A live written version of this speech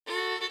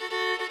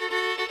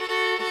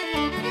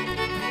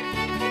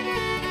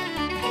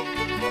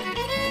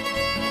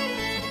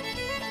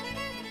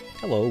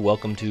Hello,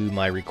 welcome to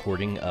my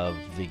recording of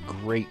the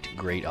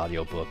great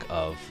audiobook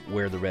of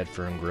Where the Red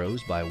Fern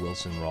Grows by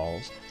Wilson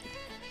Rawls.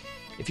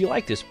 If you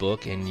like this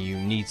book and you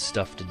need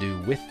stuff to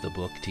do with the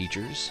book,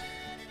 teachers,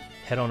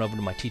 head on over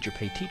to my Teacher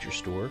Pay Teacher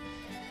store.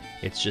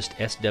 It's just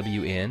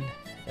SWN,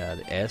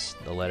 the S,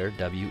 the letter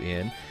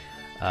WN,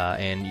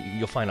 and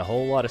you'll find a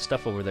whole lot of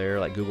stuff over there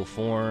like Google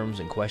Forms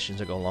and questions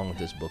that go along with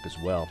this book as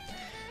well.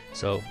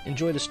 So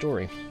enjoy the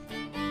story.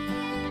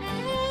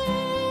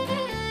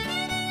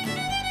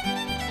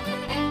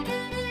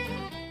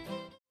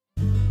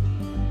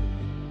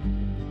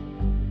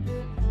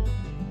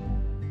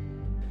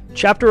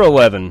 Chapter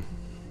 11.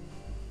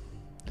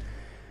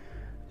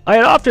 I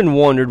had often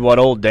wondered what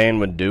old Dan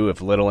would do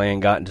if little Ann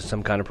got into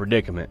some kind of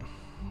predicament.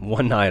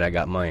 One night I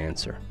got my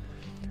answer.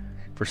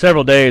 For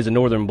several days a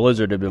northern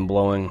blizzard had been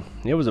blowing.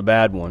 It was a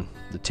bad one.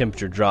 The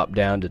temperature dropped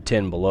down to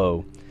 10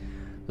 below.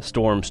 The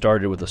storm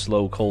started with a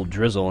slow cold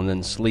drizzle and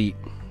then sleet,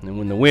 and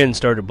when the wind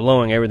started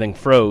blowing everything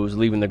froze,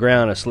 leaving the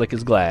ground as slick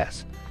as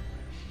glass.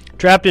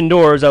 Trapped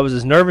indoors I was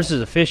as nervous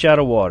as a fish out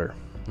of water.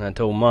 I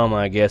told Mama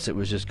I guess it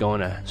was just going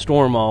to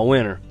storm all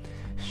winter.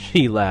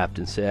 She laughed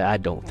and said, "I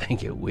don't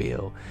think it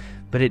will,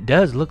 but it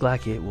does look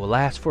like it will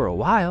last for a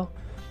while."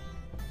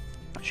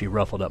 She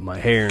ruffled up my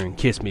hair and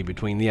kissed me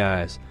between the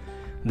eyes.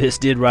 This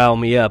did rile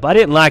me up. I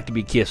didn't like to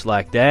be kissed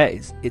like that.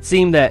 It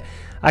seemed that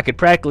I could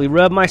practically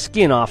rub my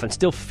skin off and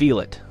still feel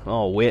it,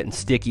 all wet and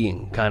sticky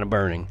and kind of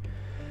burning.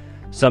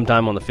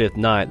 Sometime on the fifth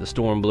night, the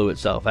storm blew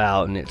itself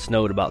out and it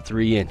snowed about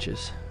 3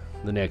 inches.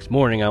 The next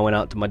morning, I went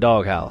out to my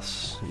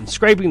doghouse, and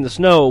scraping the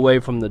snow away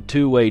from the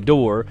two-way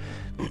door,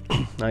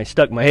 I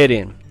stuck my head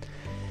in.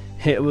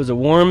 It was as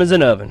warm as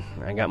an oven.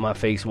 I got my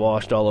face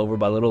washed all over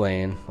by little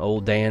Ann.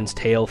 Old Dan's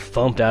tail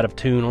thumped out of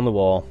tune on the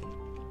wall.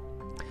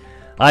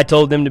 I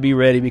told them to be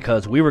ready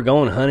because we were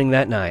going hunting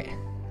that night.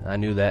 I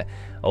knew that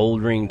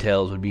old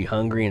ringtails would be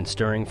hungry and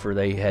stirring, for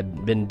they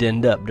had been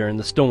denned up during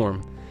the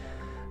storm.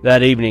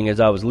 That evening, as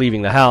I was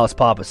leaving the house,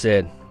 Papa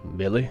said,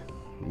 "Billy,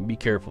 be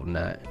careful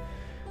tonight.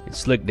 It's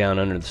slick down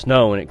under the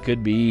snow, and it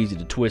could be easy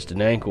to twist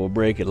an ankle or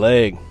break a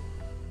leg."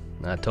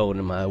 I told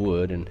him I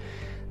would, and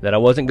that I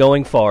wasn't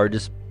going far,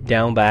 just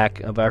down back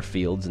of our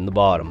fields in the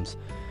bottoms.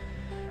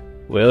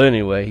 "Well,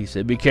 anyway," he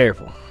said, "be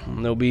careful.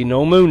 There'll be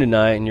no moon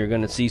tonight, and you're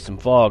going to see some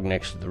fog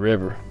next to the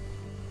river."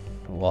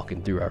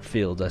 Walking through our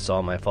fields, I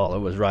saw my father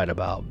was right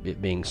about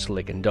it being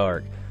slick and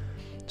dark.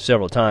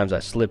 Several times I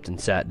slipped and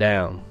sat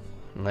down,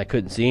 and I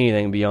couldn't see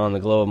anything beyond the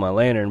glow of my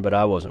lantern, but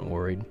I wasn't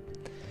worried.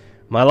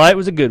 My light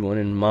was a good one,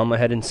 and Mama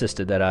had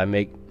insisted that I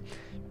make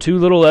 2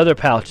 little leather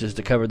pouches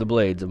to cover the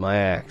blades of my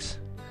axe.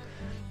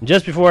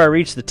 Just before I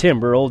reached the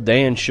timber, old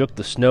Dan shook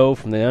the snow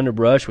from the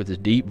underbrush with his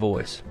deep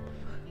voice.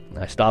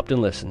 I stopped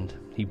and listened.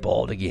 He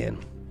bawled again.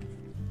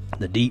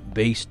 The deep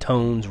bass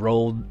tones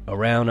rolled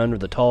around under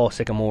the tall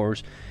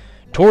sycamores,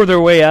 tore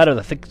their way out of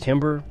the thick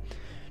timber,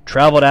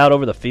 traveled out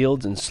over the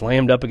fields, and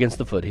slammed up against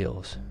the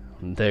foothills.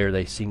 There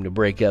they seemed to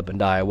break up and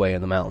die away in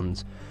the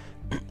mountains.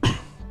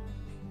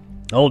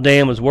 Old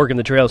Dan was working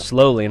the trail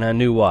slowly, and I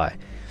knew why.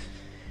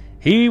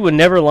 He would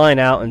never line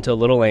out until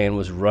little Ann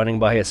was running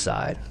by his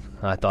side.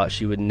 I thought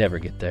she would never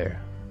get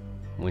there.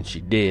 When she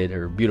did,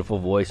 her beautiful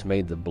voice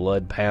made the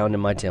blood pound in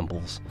my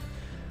temples.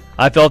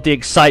 I felt the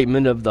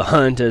excitement of the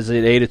hunt as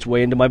it ate its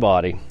way into my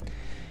body.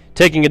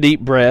 Taking a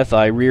deep breath,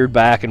 I reared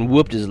back and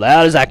whooped as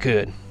loud as I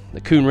could.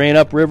 The coon ran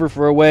upriver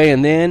for a way,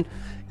 and then,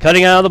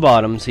 cutting out of the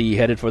bottoms, he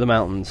headed for the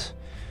mountains.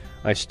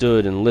 I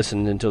stood and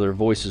listened until their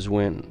voices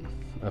went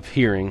of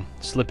hearing.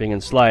 Slipping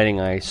and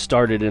sliding, I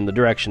started in the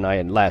direction I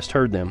had last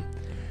heard them.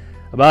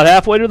 About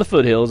halfway to the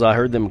foothills, I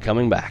heard them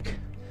coming back.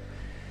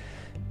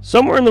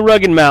 Somewhere in the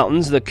rugged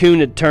mountains, the coon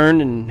had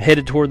turned and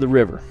headed toward the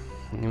river.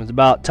 It was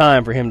about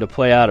time for him to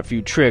play out a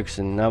few tricks,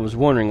 and I was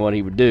wondering what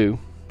he would do.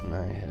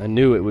 I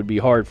knew it would be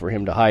hard for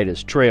him to hide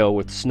his trail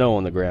with snow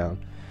on the ground,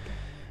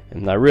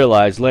 and I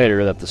realized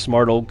later that the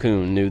smart old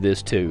coon knew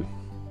this too.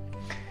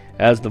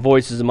 As the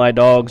voices of my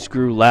dogs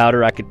grew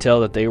louder, I could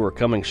tell that they were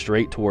coming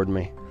straight toward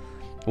me.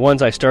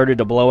 Once I started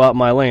to blow out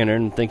my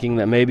lantern, thinking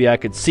that maybe I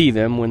could see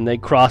them when they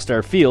crossed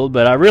our field,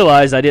 but I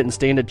realized I didn't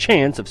stand a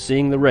chance of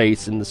seeing the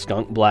race in the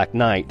skunk black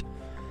night.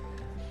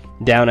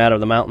 Down out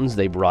of the mountains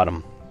they brought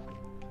him.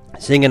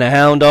 Singing a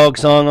hound dog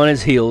song on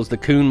his heels, the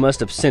coon must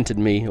have scented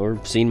me or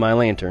seen my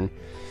lantern.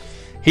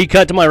 He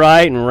cut to my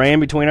right and ran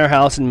between our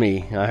house and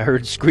me. I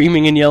heard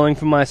screaming and yelling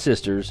from my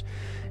sisters,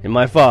 and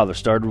my father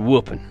started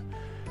whooping.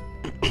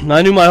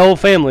 I knew my whole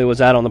family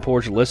was out on the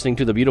porch listening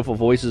to the beautiful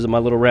voices of my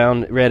little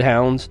round red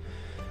hounds.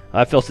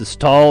 I felt as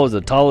tall as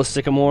the tallest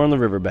sycamore on the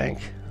riverbank.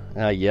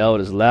 I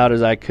yelled as loud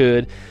as I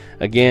could.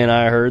 Again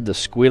I heard the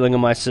squealing of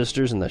my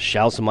sisters and the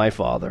shouts of my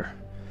father.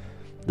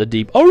 The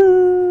deep "oh"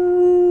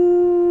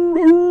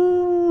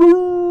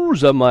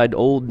 of my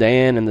old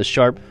Dan and the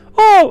sharp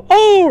 "oh"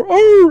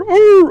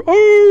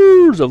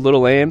 of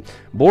little Ann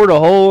bored a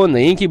hole in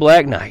the inky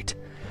black night.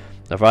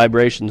 The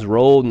vibrations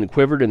rolled and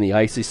quivered in the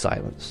icy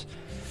silence.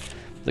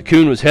 The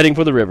coon was heading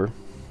for the river.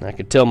 I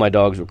could tell my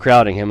dogs were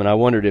crowding him, and I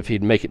wondered if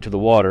he'd make it to the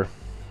water.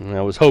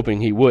 I was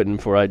hoping he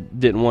wouldn't, for I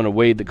didn't want to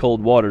wade the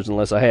cold waters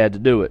unless I had to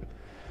do it.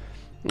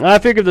 I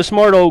figured the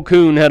smart old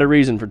coon had a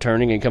reason for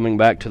turning and coming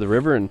back to the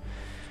river, and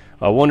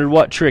I wondered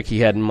what trick he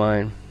had in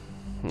mind.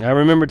 I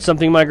remembered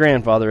something my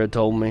grandfather had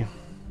told me.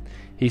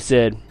 He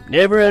said,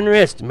 "Never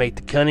underestimate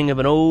the cunning of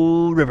an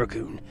old river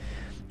coon.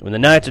 When the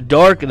nights are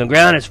dark and the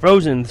ground is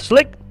frozen and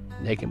slick,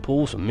 they can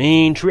pull some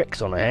mean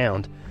tricks on a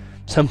hound.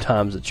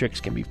 Sometimes the tricks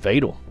can be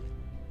fatal."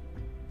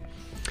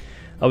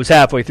 I was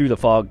halfway through the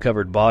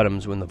fog-covered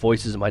bottoms when the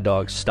voices of my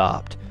dogs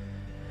stopped.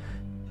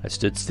 I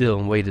stood still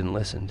and waited and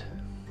listened.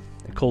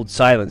 A cold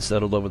silence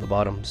settled over the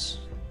bottoms.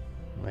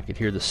 I could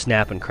hear the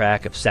snap and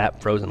crack of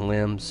sap-frozen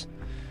limbs.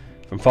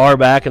 From far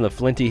back in the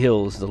flinty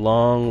hills, the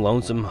long,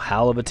 lonesome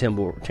howl of a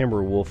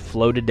timber wolf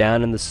floated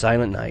down in the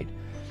silent night.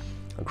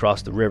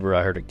 Across the river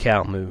I heard a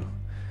cow moo.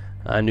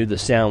 I knew the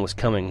sound was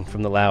coming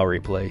from the Lowry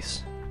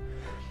place.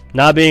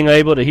 Not being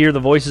able to hear the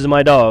voices of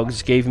my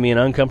dogs gave me an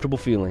uncomfortable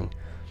feeling.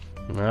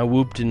 I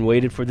whooped and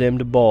waited for them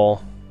to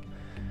bawl.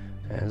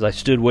 As I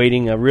stood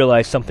waiting, I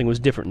realized something was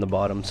different in the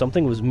bottom.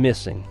 Something was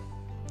missing.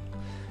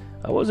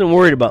 I wasn't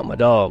worried about my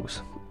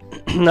dogs.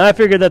 I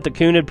figured that the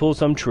coon had pulled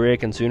some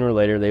trick, and sooner or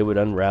later they would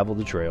unravel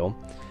the trail.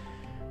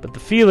 But the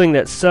feeling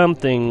that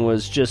something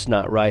was just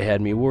not right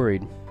had me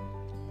worried.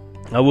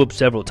 I whooped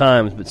several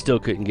times, but still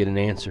couldn't get an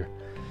answer.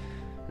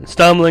 And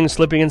stumbling,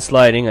 slipping, and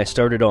sliding, I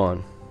started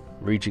on.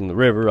 Reaching the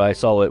river, I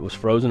saw it was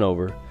frozen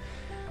over.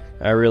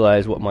 I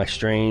realized what my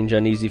strange,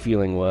 uneasy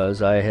feeling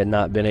was. I had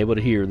not been able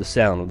to hear the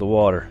sound of the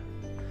water.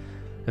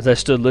 As I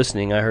stood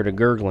listening, I heard a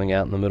gurgling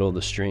out in the middle of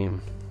the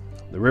stream.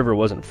 The river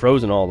wasn't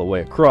frozen all the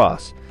way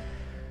across.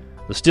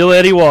 The still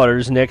eddy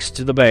waters next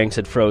to the banks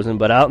had frozen,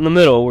 but out in the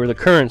middle, where the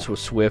currents were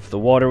swift, the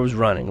water was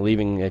running,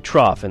 leaving a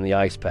trough in the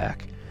ice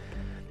pack.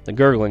 The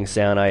gurgling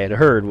sound I had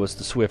heard was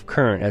the swift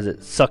current as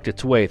it sucked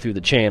its way through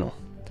the channel.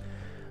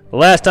 The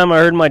last time I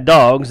heard my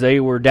dogs, they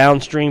were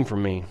downstream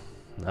from me.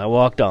 I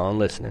walked on,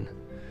 listening.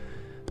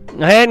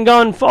 I hadn't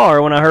gone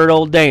far when I heard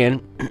old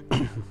Dan,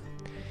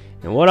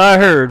 and what I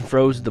heard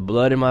froze the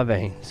blood in my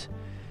veins.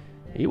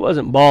 He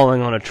wasn't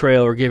bawling on a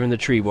trail or giving the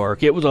tree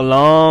bark. It was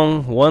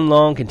one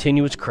long,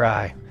 continuous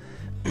cry.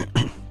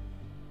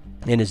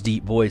 In his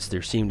deep voice,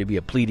 there seemed to be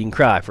a pleading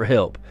cry for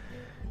help.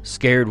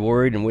 Scared,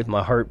 worried, and with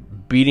my heart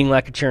beating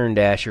like a churn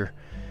dasher,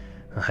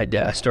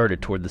 I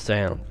started toward the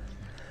sound.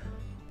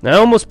 I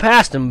almost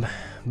passed him,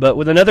 but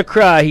with another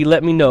cry, he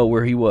let me know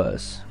where he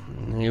was.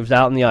 He was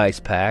out in the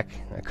ice pack.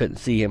 I couldn't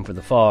see him for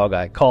the fog.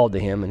 I called to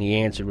him, and he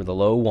answered with a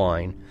low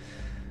whine.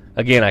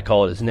 Again I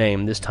called his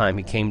name. This time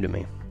he came to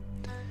me.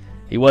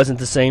 He wasn't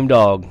the same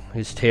dog.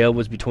 His tail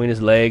was between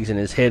his legs, and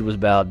his head was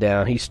bowed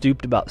down. He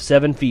stooped about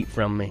 7 feet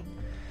from me.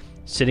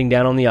 Sitting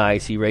down on the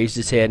ice, he raised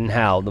his head and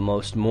howled the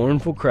most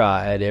mournful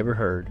cry I had ever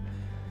heard.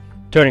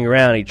 Turning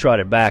around, he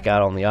trotted back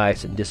out on the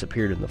ice and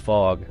disappeared in the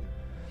fog.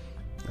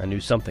 I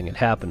knew something had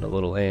happened to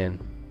little Ann.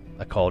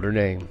 I called her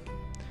name.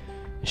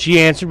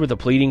 She answered with a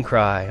pleading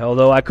cry.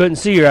 Although I couldn't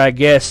see her, I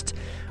guessed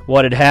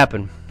what had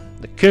happened.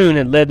 The coon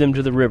had led them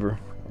to the river.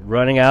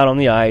 Running out on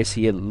the ice,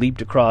 he had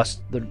leaped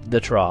across the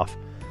trough.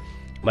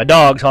 My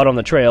dogs, hot on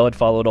the trail, had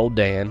followed old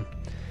Dan.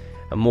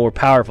 A more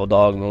powerful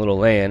dog than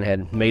little Ann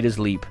had made his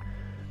leap.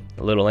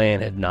 The little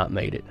Ann had not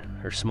made it.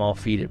 Her small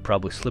feet had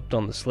probably slipped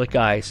on the slick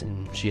ice,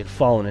 and she had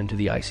fallen into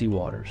the icy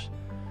waters.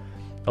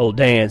 Old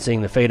Dan,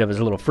 seeing the fate of his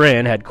little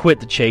friend, had quit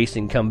the chase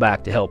and come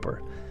back to help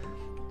her.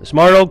 The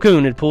smart old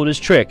coon had pulled his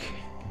trick,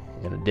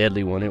 and a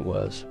deadly one it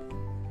was.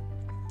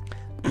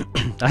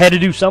 I had to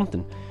do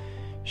something.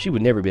 She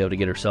would never be able to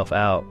get herself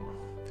out.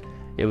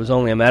 It was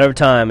only a matter of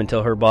time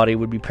until her body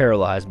would be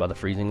paralyzed by the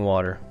freezing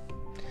water.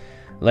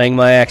 Laying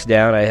my axe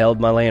down, I held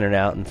my lantern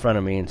out in front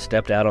of me and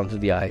stepped out onto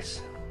the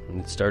ice.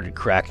 It started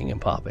cracking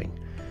and popping.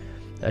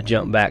 I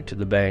jumped back to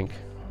the bank.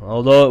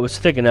 Although it was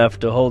thick enough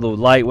to hold the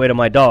light weight of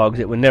my dogs,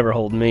 it would never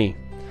hold me.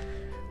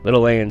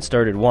 Little Ann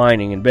started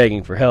whining and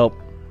begging for help.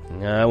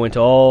 I went to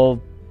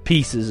all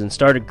pieces and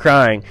started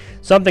crying.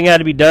 Something had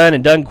to be done,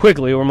 and done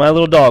quickly, or my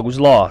little dog was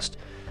lost.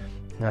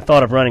 I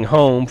thought of running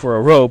home for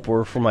a rope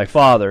or for my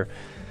father,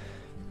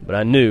 but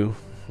I knew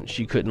that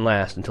she couldn't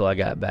last until I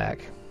got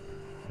back.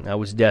 I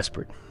was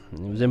desperate. It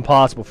was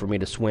impossible for me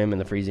to swim in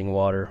the freezing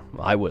water.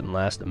 I wouldn't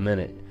last a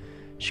minute.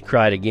 She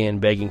cried again,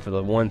 begging for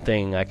the one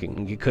thing I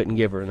couldn't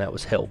give her, and that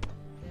was help.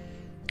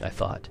 I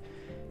thought,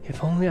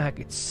 if only I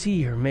could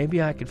see her,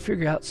 maybe I could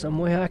figure out some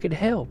way I could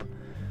help.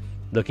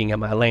 Looking at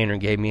my lantern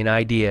gave me an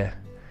idea.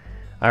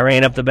 I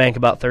ran up the bank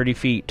about 30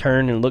 feet,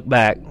 turned and looked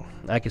back.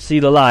 I could see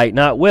the light,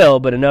 not well,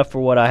 but enough for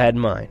what I had in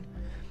mind.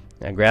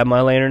 I grabbed my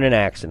lantern and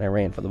axe, and I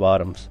ran for the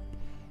bottoms.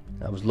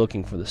 I was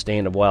looking for the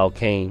stand of wild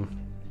cane.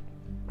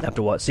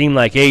 After what seemed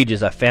like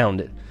ages, I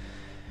found it.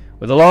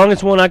 With the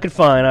longest one I could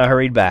find, I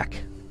hurried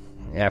back.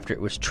 After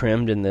it was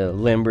trimmed and the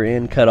limber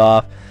end cut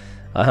off,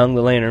 I hung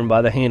the lantern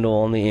by the handle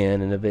on the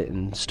end of it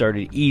and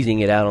started easing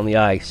it out on the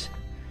ice.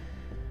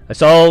 I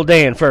saw old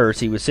Dan first.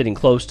 He was sitting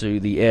close to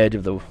the edge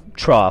of the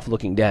trough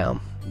looking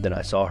down. Then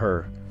I saw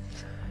her,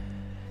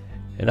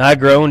 and I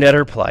groaned at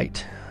her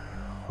plight.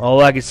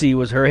 All I could see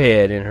was her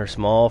head and her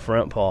small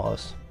front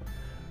paws.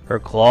 Her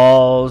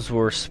claws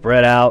were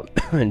spread out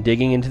and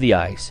digging into the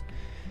ice.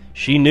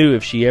 She knew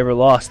if she ever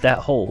lost that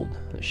hold,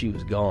 that she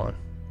was gone.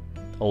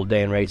 Old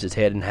Dan raised his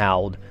head and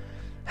howled.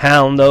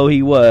 Hound though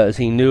he was,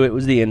 he knew it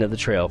was the end of the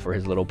trail for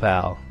his little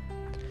pal.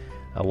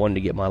 I wanted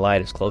to get my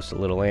light as close to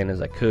Little Ann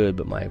as I could,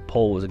 but my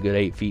pole was a good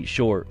 8 feet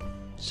short.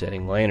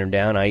 Setting the lantern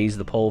down, I eased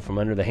the pole from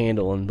under the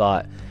handle and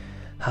thought,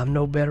 I'm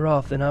no better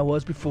off than I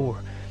was before.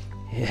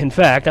 In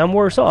fact, I'm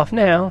worse off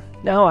now.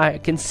 Now I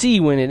can see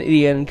when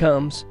the end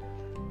comes.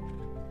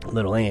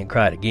 Little Ann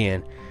cried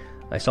again.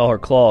 I saw her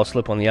claws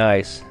slip on the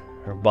ice.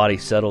 Her body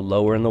settled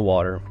lower in the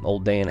water.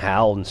 Old Dan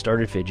howled and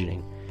started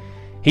fidgeting.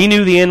 He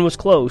knew the end was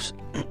close.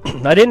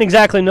 I didn't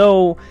exactly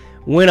know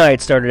when I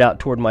had started out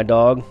toward my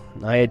dog.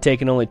 I had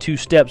taken only 2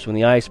 steps when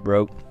the ice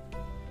broke.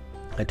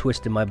 I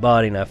twisted my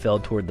body and I fell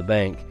toward the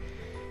bank.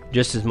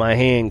 Just as my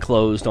hand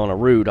closed on a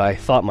root, I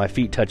thought my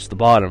feet touched the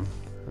bottom,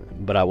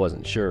 but I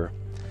wasn't sure.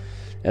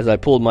 As I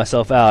pulled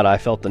myself out, I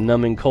felt the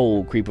numbing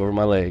cold creep over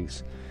my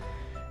legs.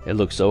 It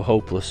looked so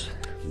hopeless.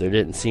 There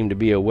didn't seem to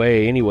be a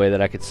way anyway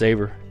that I could save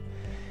her.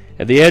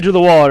 At the edge of the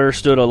water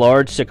stood a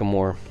large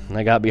sycamore, and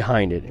I got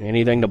behind it,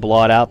 anything to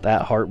blot out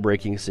that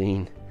heartbreaking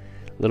scene.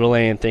 Little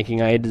Ann,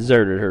 thinking I had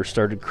deserted her,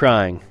 started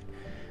crying.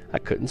 I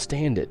couldn't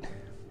stand it.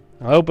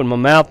 I opened my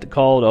mouth to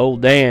call to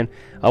old Dan.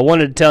 I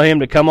wanted to tell him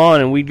to come on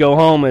and we'd go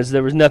home, as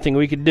there was nothing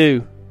we could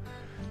do.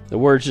 The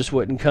words just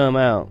wouldn't come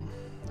out.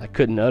 I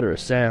couldn't utter a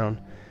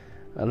sound.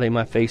 I lay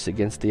my face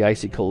against the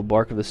icy cold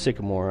bark of the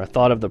sycamore. I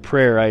thought of the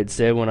prayer I had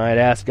said when I had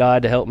asked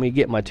God to help me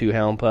get my 2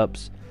 hound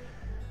pups.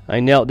 I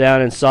knelt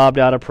down and sobbed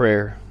out a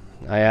prayer.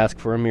 I asked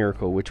for a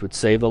miracle which would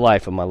save the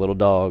life of my little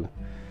dog.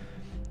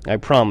 I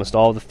promised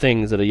all the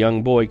things that a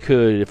young boy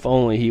could if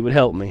only he would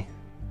help me.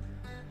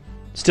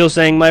 Still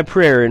saying my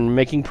prayer and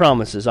making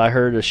promises, I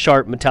heard a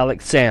sharp metallic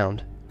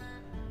sound.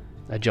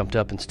 I jumped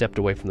up and stepped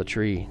away from the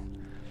tree.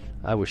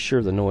 I was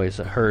sure the noise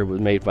I heard was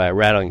made by a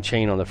rattling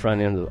chain on the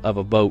front end of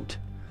a boat.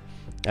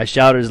 I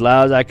shouted as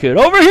loud as I could,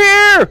 "Over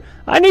here!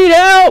 I need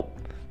help!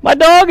 My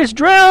dog is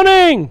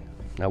drowning!"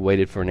 I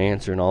waited for an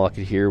answer, and all I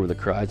could hear were the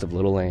cries of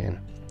Little Ann.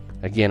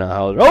 Again I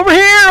hollered, "Over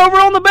here! Over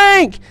on the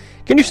bank!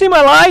 Can you see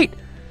my light?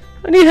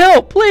 I need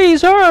help!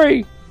 Please,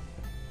 hurry!"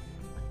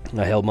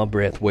 I held my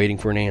breath, waiting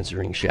for an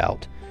answering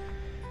shout.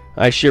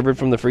 I shivered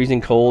from the freezing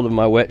cold of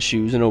my wet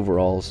shoes and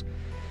overalls.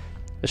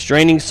 A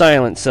straining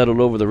silence settled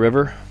over the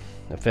river.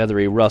 A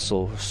feathery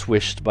rustle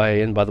swished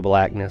by the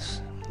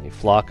blackness. A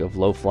flock of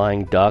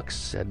low-flying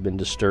ducks had been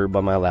disturbed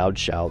by my loud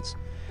shouts.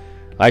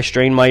 I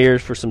strained my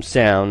ears for some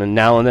sound, and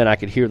now and then I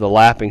could hear the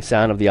lapping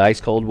sound of the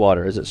ice-cold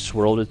water as it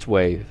swirled its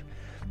way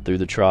through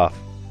the trough.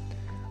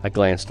 I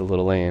glanced at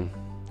Little Ann.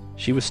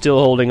 She was still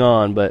holding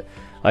on, but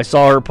I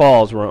saw her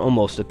paws were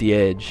almost at the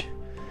edge.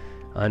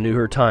 I knew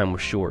her time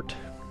was short.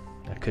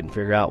 I couldn't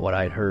figure out what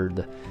I had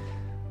heard.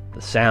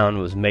 The sound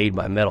was made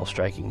by metal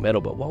striking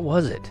metal, but what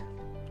was it?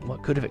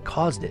 What could have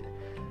caused it?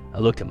 I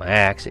looked at my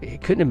axe.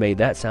 It couldn't have made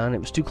that sound.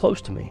 It was too close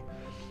to me.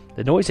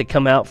 The noise had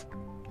come out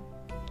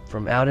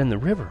from out in the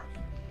river.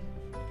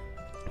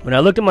 When I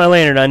looked at my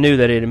lantern, I knew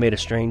that it had made a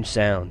strange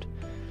sound.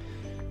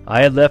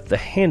 I had left the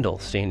handle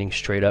standing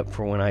straight up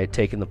for when I had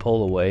taken the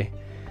pole away,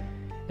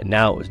 and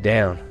now it was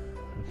down.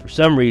 For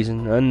some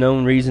reason,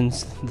 unknown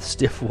reasons, the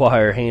stiff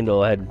wire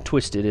handle had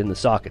twisted in the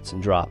sockets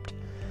and dropped.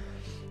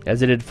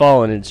 As it had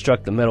fallen, it had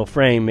struck the metal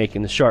frame,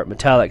 making the sharp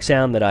metallic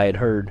sound that I had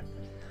heard.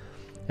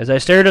 As I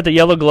stared at the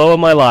yellow glow of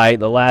my light,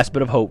 the last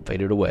bit of hope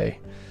faded away.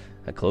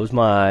 I closed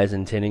my eyes,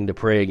 intending to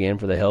pray again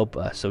for the help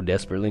I so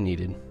desperately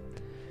needed.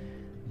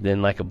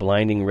 Then, like a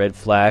blinding red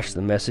flash,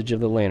 the message of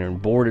the lantern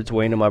bored its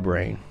way into my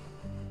brain.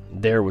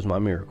 There was my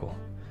miracle.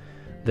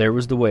 There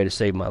was the way to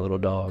save my little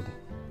dog.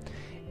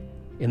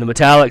 In the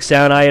metallic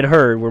sound I had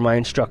heard were my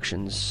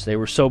instructions. They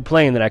were so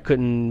plain that I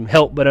couldn't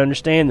help but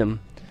understand them.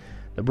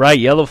 The bright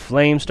yellow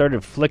flame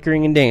started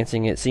flickering and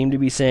dancing. It seemed to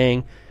be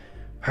saying,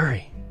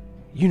 "Hurry,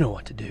 you know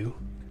what to do."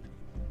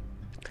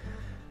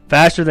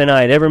 Faster than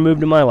I had ever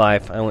moved in my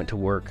life, I went to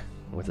work.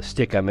 With a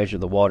stick I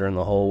measured the water in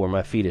the hole where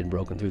my feet had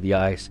broken through the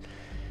ice.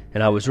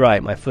 And I was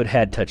right, my foot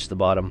had touched the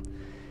bottom.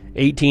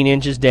 18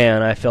 inches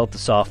down, I felt the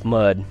soft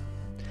mud.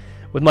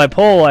 With my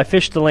pole, I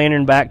fished the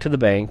lantern back to the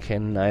bank,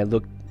 and I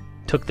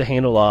took the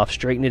handle off,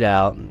 straightened it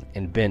out,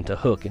 and bent a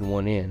hook in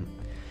one end.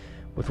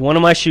 With one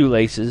of my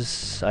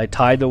shoelaces, I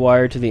tied the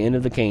wire to the end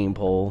of the cane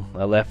pole.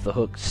 I left the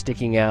hook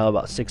sticking out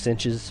about 6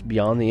 inches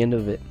beyond the end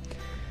of it.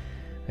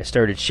 I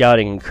started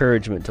shouting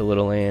encouragement to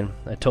Little Ann.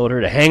 I told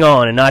her to hang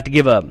on and not to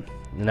give up,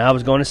 and I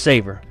was going to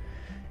save her,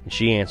 and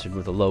she answered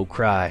with a low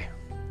cry.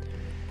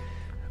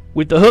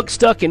 With the hook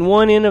stuck in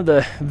one end of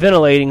the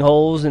ventilating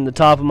holes in the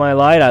top of my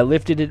light, I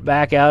lifted it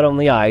back out on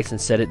the ice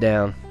and set it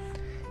down.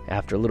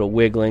 After a little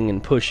wiggling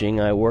and pushing,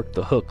 I worked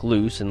the hook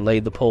loose and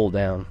laid the pole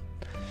down.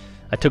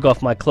 I took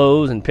off my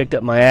clothes and picked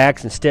up my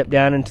axe and stepped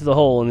down into the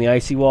hole in the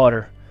icy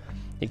water.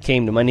 It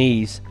came to my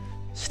knees.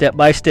 Step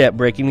by step,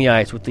 breaking the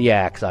ice with the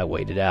axe, I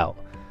waded out.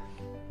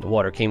 The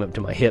water came up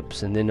to my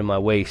hips and then to my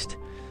waist.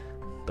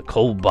 The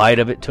cold bite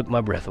of it took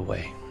my breath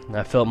away.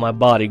 I felt my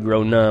body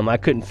grow numb. I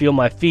couldn't feel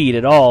my feet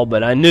at all,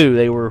 but I knew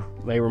they were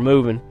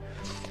moving.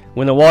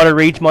 When the water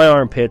reached my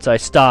armpits, I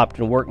stopped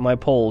and worked my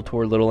pole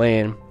toward Little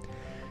Ann.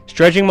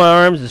 Stretching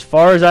my arms as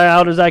far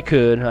out as I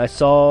could, I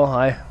saw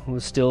I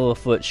was still a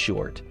foot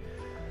short.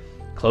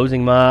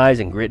 Closing my eyes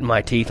and gritting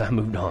my teeth, I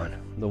moved on.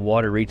 The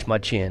water reached my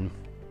chin.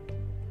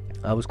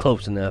 I was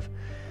close enough.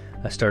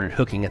 I started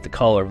hooking at the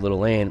collar of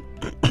little Ann.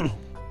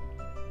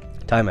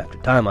 Time after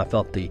time, I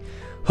felt the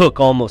hook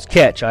almost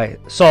catch. I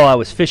saw I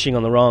was fishing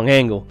on the wrong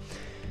angle.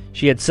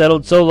 She had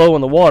settled so low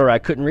in the water I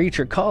couldn't reach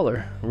her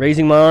collar.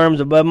 Raising my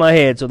arms above my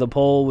head so the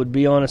pole would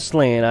be on a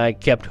slant, I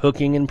kept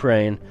hooking and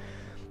praying.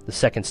 The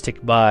seconds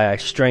ticked by. I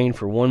strained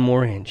for one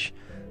more inch.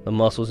 The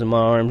muscles in my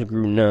arms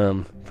grew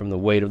numb from the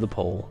weight of the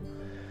pole.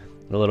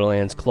 The little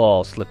Ann's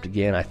claw slipped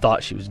again. I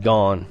thought she was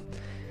gone.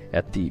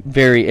 At the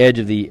very edge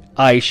of the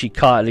ice, she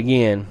caught it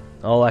again.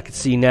 All I could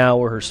see now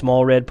were her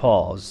small red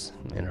paws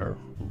and her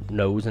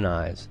nose and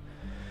eyes.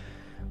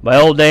 By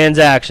old Dan's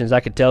actions, I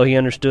could tell he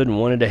understood and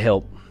wanted to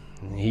help.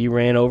 He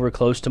ran over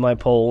close to my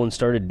pole and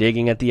started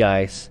digging at the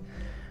ice.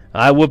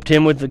 I whooped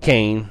him with the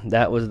cane.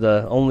 That was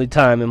the only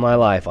time in my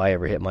life I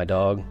ever hit my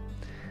dog.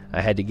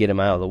 I had to get him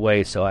out of the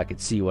way so I could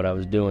see what I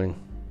was doing.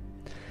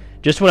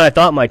 Just when I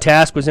thought my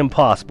task was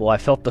impossible, I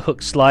felt the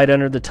hook slide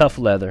under the tough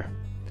leather.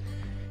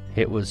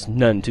 It was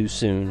none too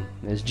soon.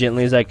 As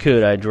gently as I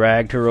could, I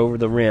dragged her over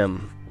the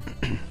rim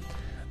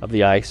of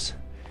the ice.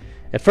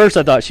 At first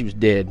I thought she was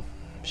dead.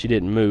 She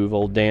didn't move.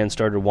 Old Dan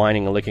started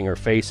whining and licking her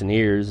face and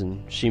ears,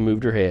 and she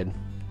moved her head.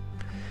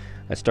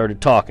 I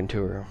started talking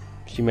to her.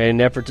 She made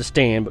an effort to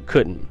stand, but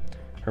couldn't.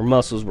 Her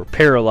muscles were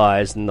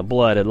paralyzed, and the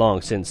blood had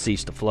long since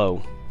ceased to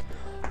flow.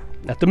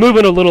 At the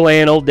movement of little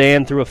Ann, old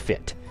Dan threw a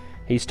fit.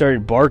 He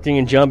started barking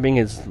and jumping,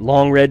 his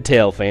long red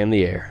tail fanned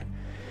the air.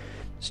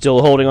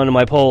 Still holding onto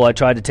my pole, I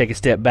tried to take a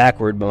step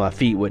backward, but my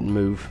feet wouldn't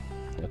move.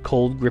 A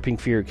cold, gripping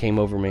fear came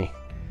over me.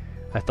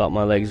 I thought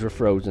my legs were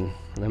frozen.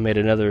 I made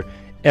another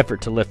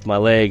effort to lift my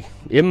leg.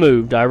 It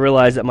moved. I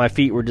realized that my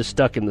feet were just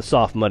stuck in the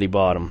soft, muddy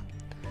bottom.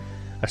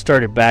 I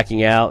started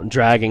backing out and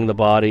dragging the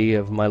body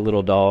of my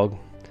little dog.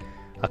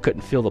 I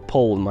couldn't feel the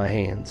pole in my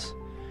hands.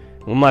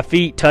 When my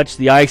feet touched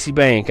the icy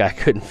bank, I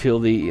couldn't feel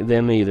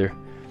them either.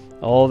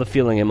 All the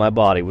feeling in my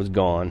body was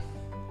gone.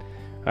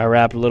 I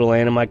wrapped little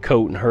Ann in my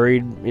coat and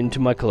hurried into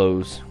my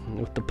clothes.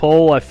 With the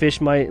pole, I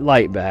fished my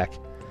light back.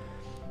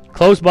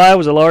 Close by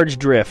was a large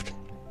drift.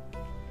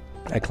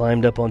 I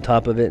climbed up on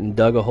top of it and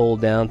dug a hole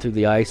down through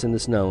the ice and the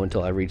snow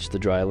until I reached the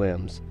dry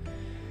limbs.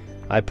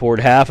 I poured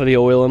half of the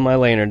oil in my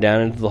lantern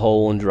down into the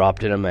hole and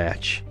dropped in a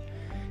match.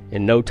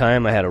 In no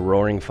time, I had a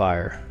roaring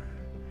fire.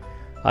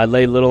 I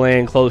laid little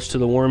Ann close to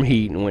the warm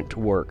heat and went to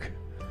work.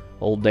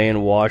 Old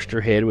Dan washed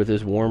her head with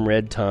his warm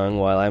red tongue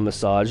while I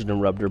massaged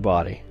and rubbed her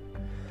body.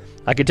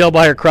 I could tell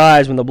by her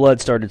cries when the blood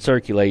started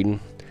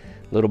circulating.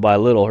 Little by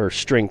little, her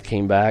strength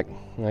came back.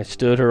 I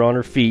stood her on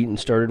her feet and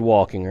started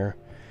walking her.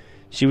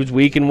 She was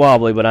weak and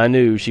wobbly, but I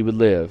knew she would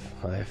live.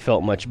 I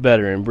felt much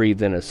better and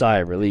breathed in a sigh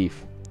of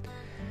relief.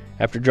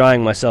 After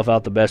drying myself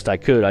out the best I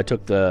could, I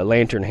took the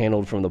lantern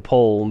handle from the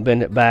pole and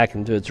bent it back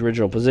into its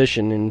original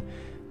position and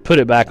put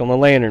it back on the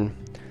lantern.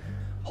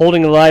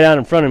 Holding the light out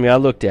in front of me, I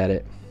looked at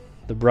it.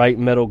 The bright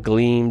metal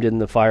gleamed in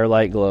the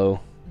firelight glow.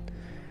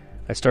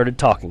 I started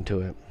talking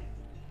to it.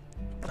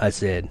 I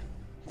said,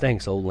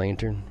 "Thanks, old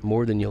lantern,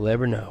 more than you'll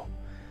ever know.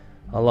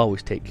 I'll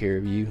always take care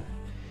of you.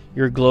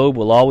 Your globe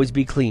will always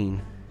be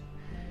clean,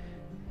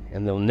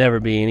 and there'll never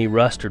be any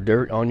rust or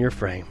dirt on your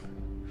frame."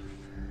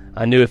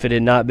 I knew if it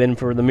had not been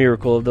for the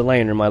miracle of the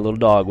lantern, my little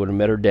dog would have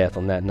met her death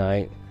on that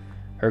night.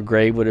 Her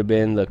grave would have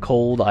been the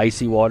cold,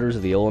 icy waters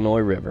of the Illinois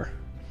River.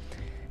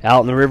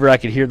 Out in the river, I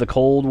could hear the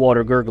cold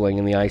water gurgling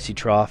in the icy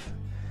trough.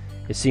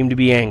 It seemed to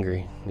be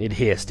angry. It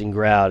hissed and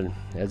growled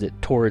as it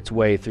tore its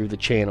way through the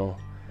channel.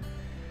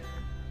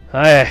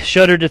 I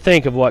shuddered to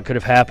think of what could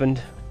have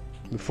happened.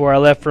 Before I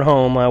left for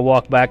home, I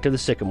walked back to the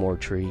sycamore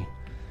tree.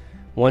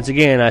 Once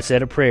again, I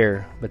said a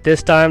prayer, but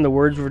this time the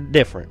words were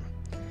different.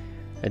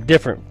 I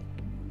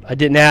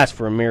didn't ask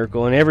for a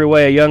miracle. In every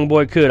way a young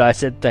boy could, I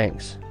said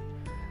thanks.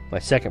 My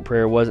second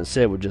prayer wasn't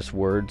said with just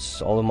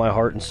words. All of my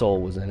heart and soul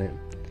was in it.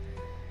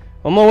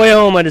 On my way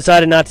home, I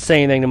decided not to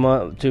say anything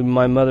to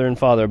my mother and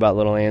father about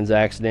little Ann's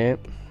accident.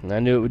 I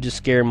knew it would just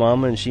scare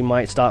Mama and she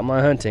might stop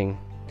my hunting.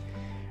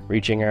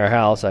 Reaching our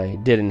house, I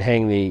didn't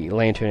hang the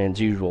lantern in its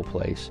usual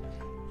place.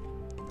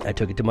 I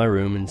took it to my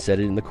room and set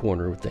it in the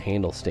corner with the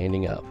handle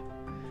standing up.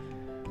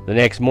 The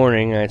next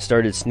morning, I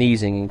started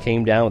sneezing and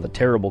came down with a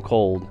terrible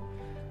cold.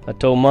 I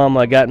told Mom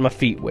I got my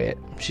feet wet.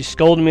 She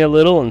scolded me a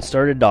little and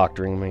started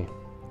doctoring me.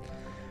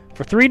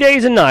 For 3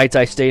 days and nights,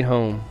 I stayed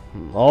home.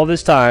 All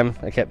this time,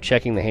 I kept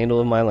checking the handle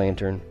of my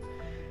lantern.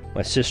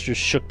 My sisters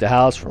shook the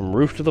house from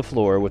roof to the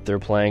floor with their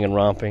playing and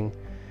romping,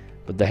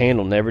 but the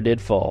handle never did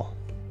fall.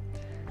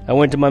 I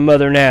went to my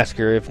mother and asked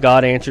her if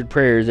God answered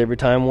prayers every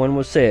time one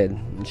was said,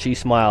 and she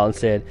smiled and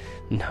said,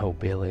 "No,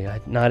 Billy,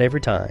 not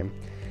every time.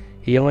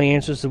 He only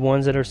answers the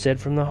ones that are said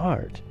from the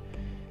heart.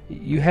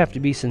 You have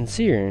to be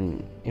sincere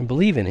and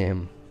believe in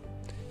Him."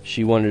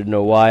 She wanted to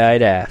know why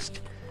I'd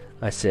asked.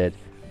 I said,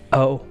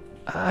 "Oh,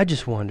 I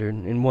just wondered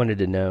and wanted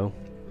to know."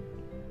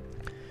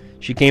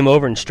 She came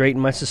over and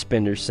straightened my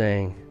suspenders,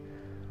 saying,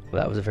 "Well,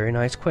 that was a very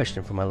nice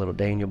question for my little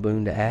Daniel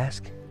Boone to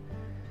ask."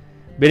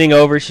 Bending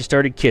over, she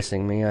started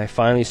kissing me. I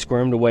finally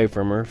squirmed away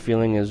from her,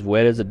 feeling as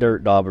wet as a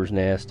dirt dauber's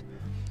nest.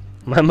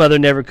 My mother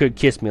never could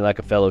kiss me like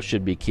a fellow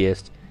should be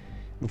kissed.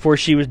 Before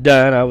she was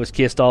done, I was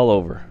kissed all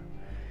over.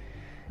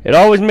 It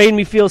always made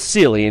me feel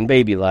silly and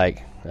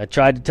baby-like. I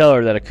tried to tell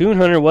her that a coon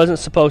hunter wasn't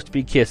supposed to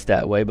be kissed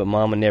that way, but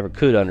Mama never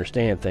could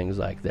understand things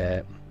like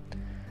that.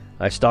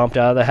 I stomped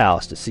out of the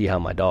house to see how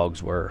my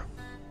dogs were.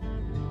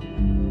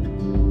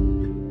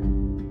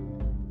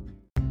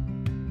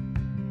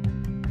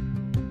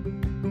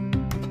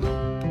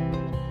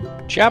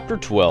 Chapter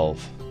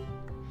 12.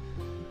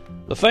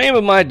 The fame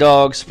of my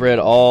dogs spread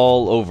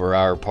all over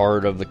our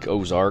part of the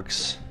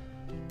Ozarks.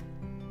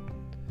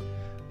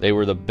 They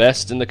were the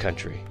best in the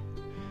country.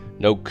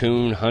 No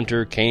coon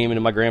hunter came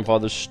into my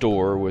grandfather's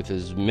store with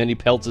as many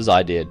pelts as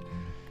I did.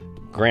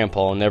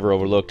 Grandpa never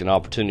overlooked an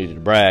opportunity to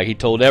brag. He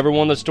told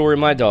everyone the story of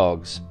my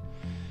dogs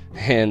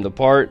and the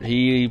part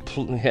he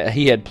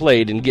had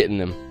played in getting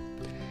them.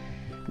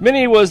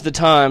 Many was the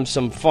time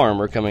some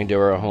farmer coming to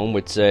our home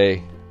would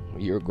say,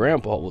 "Your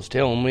grandpa was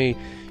telling me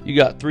you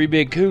got 3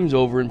 big coons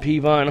over in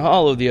Peavine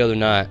Hollow the other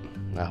night."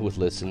 I would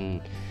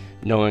listen,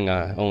 knowing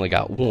I only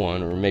got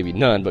 1 or maybe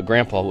none, but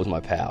Grandpa was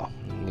my pal.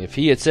 If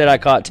he had said I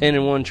caught 10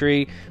 in one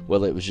tree,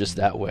 well, it was just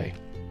that way.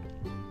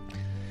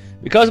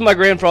 Because of my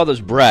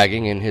grandfather's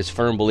bragging and his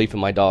firm belief in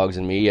my dogs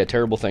and me, a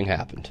terrible thing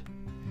happened.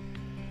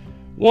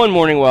 One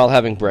morning while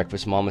having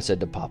breakfast, Mama said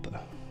to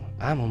Papa,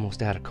 "I'm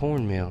almost out of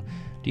cornmeal.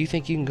 Do you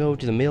think you can go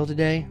to the mill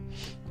today?"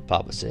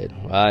 Papa said,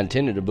 "Well, I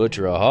intended to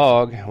butcher a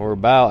hog. We're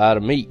about out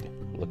of meat."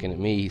 Looking at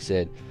me, he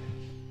said,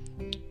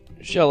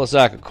 "Shell a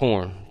sack of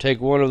corn.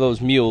 Take one of those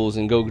mules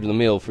and go to the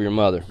mill for your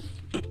mother."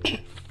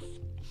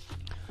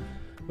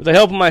 With the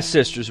help of my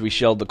sisters, we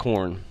shelled the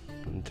corn,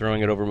 and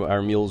throwing it over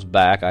our mule's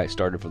back, I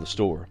started for the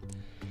store.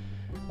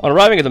 On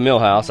arriving at the mill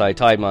house, I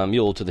tied my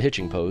mule to the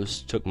hitching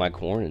post, took my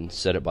corn, and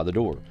set it by the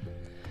door.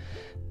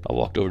 I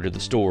walked over to the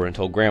store and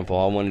told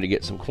Grandpa I wanted to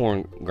get some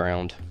corn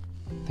ground.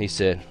 He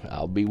said,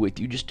 "I'll be with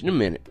you just in a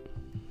minute."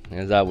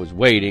 As I was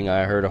waiting,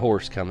 I heard a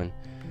horse coming.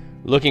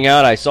 Looking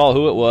out, I saw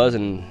who it was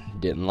and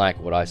didn't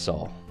like what I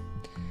saw.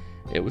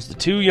 It was the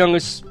 2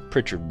 youngest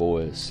Pritchard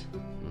boys.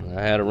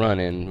 I had a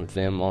run-in with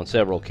them on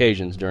several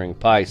occasions during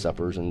pie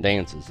suppers and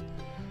dances.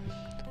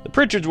 The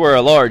Pritchards were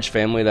a large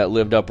family that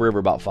lived upriver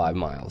about 5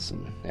 miles,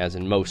 and as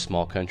in most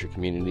small country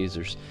communities,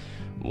 there's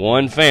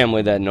one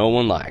family that no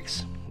one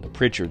likes. The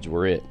Pritchards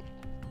were it.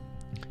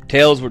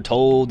 Tales were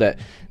told that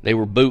they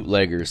were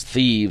bootleggers,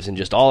 thieves, and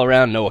just all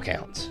around no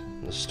accounts.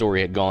 The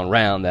story had gone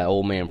round that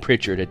old man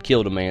Pritchard had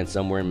killed a man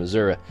somewhere in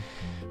Missouri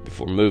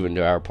before moving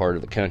to our part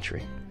of the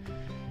country.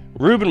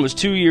 Reuben was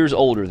 2 years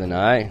older than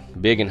I,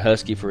 big and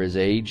husky for his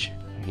age.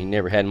 He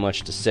never had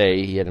much to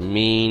say. He had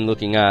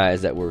mean-looking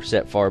eyes that were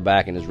set far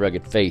back in his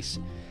rugged face.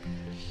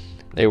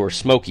 They were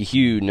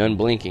smoky-hued and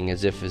unblinking,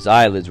 as if his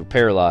eyelids were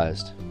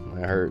paralyzed.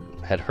 I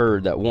had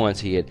heard that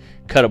once he had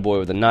cut a boy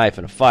with a knife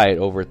in a fight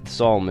over at the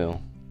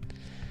sawmill.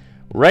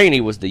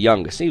 Rainey was the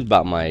youngest. He was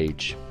about my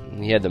age.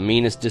 He had the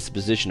meanest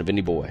disposition of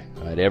any boy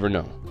I'd ever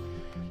known.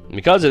 And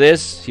because of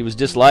this, he was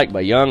disliked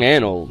by young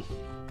and old.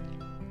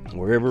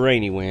 Wherever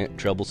Rainey went,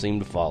 trouble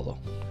seemed to follow.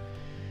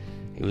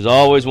 He was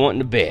always wanting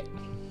to bet.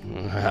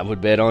 I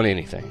would bet on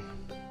anything.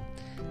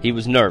 He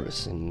was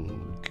nervous and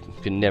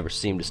could never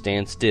seem to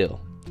stand still.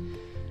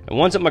 And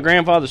once at my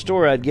grandfather's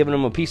store, I'd given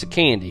him a piece of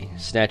candy.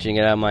 Snatching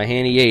it out of my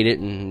hand, he ate it,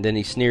 and then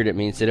he sneered at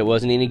me and said it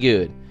wasn't any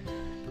good.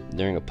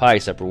 During a pie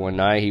supper one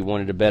night, he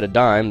wanted to bet a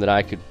dime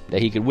that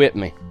he could whip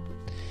me.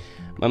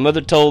 My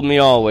mother told me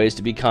always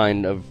to be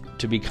kind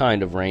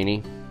of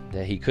Rainey,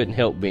 that he couldn't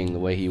help being the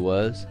way he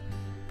was.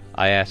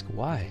 I asked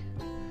why.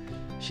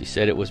 She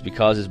said it was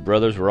because his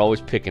brothers were always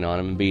picking on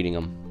him and beating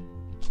him.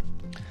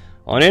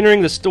 On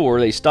entering the store,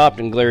 they stopped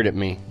and glared at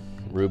me.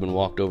 Reuben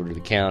walked over to the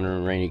counter,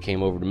 and Rainey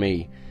came over to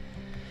me.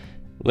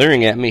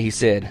 Leering at me, he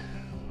said,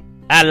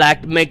 "I'd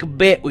like to make a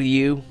bet with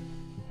you."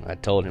 I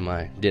told him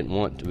I didn't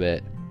want to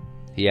bet.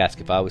 He asked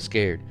if I was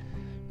scared.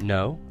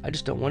 "No, I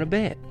just don't want to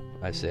bet,"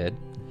 I said.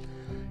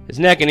 His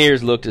neck and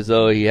ears looked as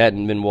though he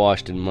hadn't been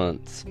washed in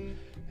months.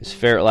 His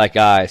ferret-like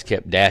eyes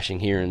kept dashing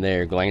here and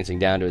there. Glancing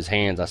down to his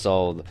hands, I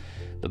saw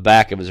the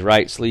back of his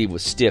right sleeve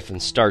was stiff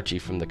and starchy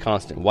from the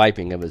constant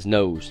wiping of his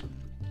nose.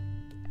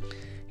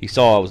 He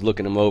saw I was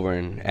looking him over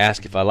and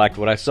asked if I liked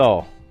what I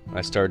saw.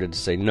 I started to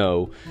say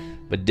no,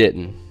 but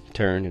didn't,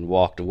 turned and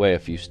walked away a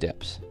few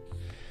steps.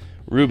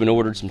 Reuben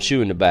ordered some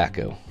chewing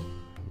tobacco.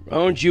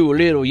 "Aren't you a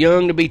little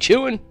young to be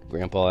chewing?"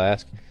 Grandpa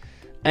asked.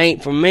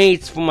 "Ain't for me,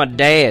 it's for my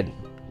dad,"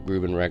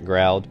 Reuben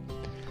growled.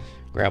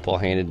 Grandpa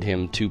handed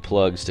him 2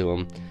 plugs to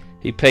him.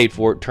 He paid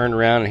for it, turned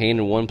around, and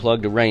handed 1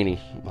 plug to Rainey.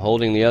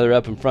 Holding the other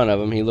up in front of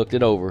him, he looked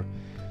it over.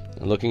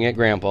 And looking at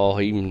Grandpa,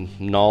 he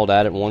gnawed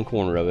at it in one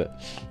corner of it.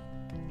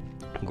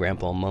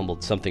 Grandpa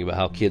mumbled something about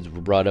how kids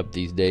were brought up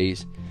these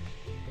days.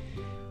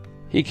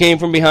 He came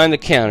from behind the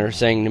counter,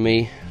 saying to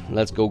me,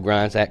 "Let's go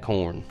grind that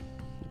corn."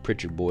 The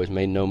Pritchard boys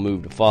made no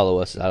move to follow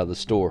us out of the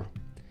store.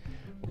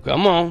 "Well,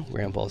 come on,"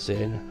 Grandpa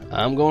said.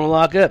 "I'm going to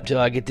lock up till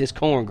I get this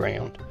corn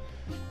ground."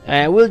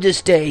 "We'll just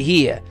stay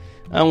here.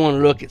 I want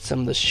to look at some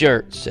of the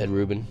shirts," said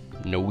Reuben.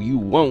 "No, you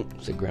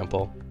won't," said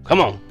Grandpa.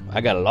 "Come on,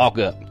 I gotta lock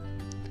up."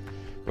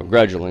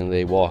 Begrudgingly,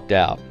 they walked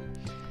out.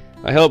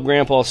 I helped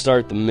Grandpa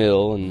start the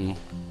mill, and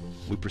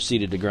we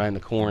proceeded to grind the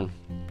corn.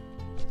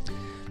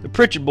 The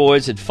Pritchard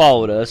boys had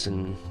followed us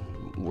and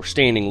were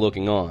standing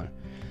looking on.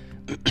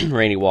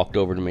 Rainey walked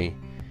over to me.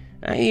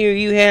 "I hear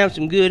you have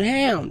some good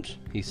hounds,"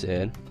 he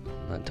said.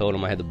 I told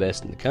him I had the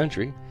best in the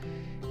country.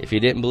 If he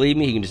didn't believe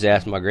me, he can just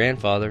ask my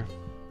grandfather.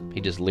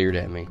 He just leered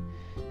at me.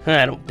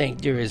 "I don't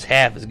think they're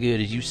half as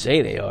good as you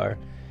say they are,"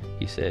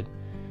 he said.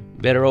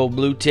 "Better old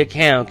Blue Tick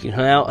Hound can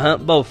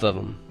out-hunt both of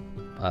them."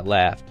 I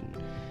laughed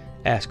and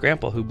asked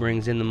Grandpa who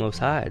brings in the most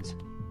hides.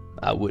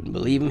 "I wouldn't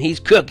believe him. He's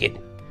crooked,"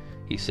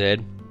 he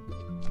said.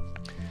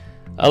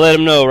 I let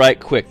him know right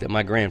quick that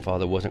my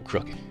grandfather wasn't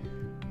crooked.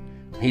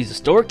 "He's a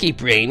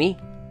storekeeper, ain't he?"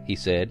 he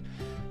said.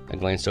 I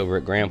glanced over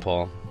at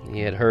Grandpa.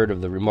 He had heard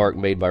of the remark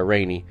made by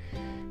Rainey.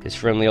 His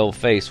friendly old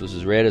face was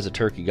as red as a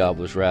turkey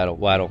gobbler's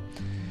wattle.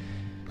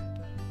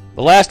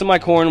 The last of my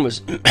corn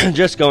was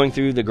just going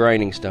through the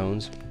grinding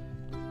stones.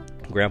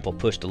 Grandpa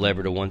pushed a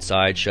lever to one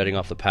side, shutting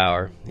off the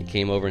power. He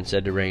came over and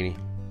said to Rainey,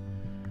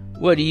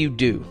 "What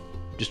do?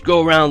 Just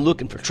go around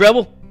looking for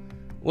trouble?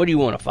 What do you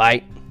want to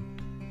fight?"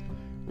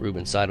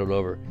 Reuben sidled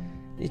over.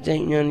 "This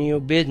ain't none of your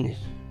business.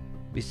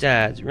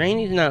 Besides,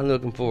 Rainey's not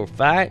looking for a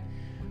fight.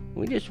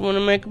 We just want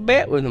to make a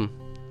bet with him."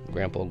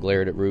 Grandpa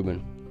glared at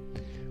Reuben.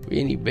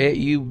 "Any bet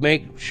you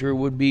make sure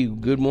would be a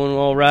good one,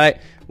 all right.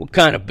 What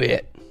kind of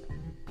bet?"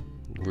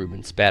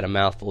 Reuben spat a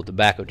mouthful of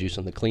tobacco juice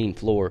on the clean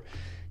floor.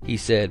 He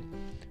said,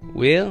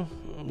 "Well,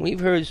 we've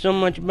heard so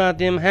much about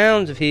them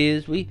hounds of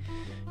his, we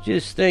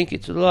just think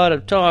it's a lot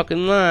of talk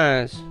and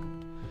lies.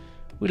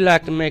 We'd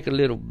like to make a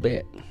little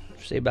bet.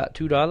 Say about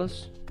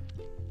 $2.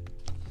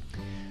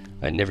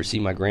 I'd never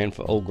seen my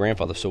old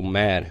grandfather so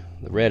mad.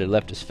 The red had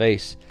left his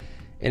face.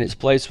 In its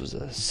place was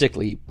a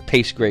sickly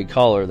paste-gray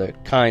color, the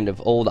kind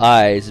of old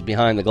eyes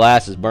behind the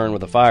glasses burned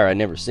with a fire I'd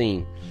never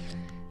seen.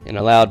 In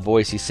a loud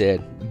voice he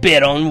said,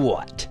 "Bet on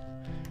what?"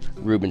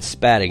 Reuben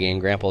spat again.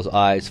 Grandpa's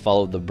eyes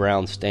followed the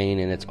brown stain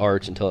in its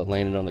arch until it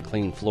landed on the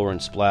clean floor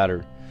and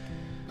splattered.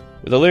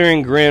 With a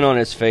leering grin on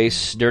his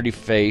dirty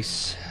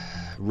face,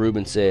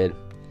 Reuben said,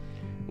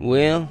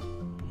 "Well,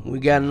 we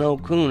got an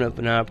old coon up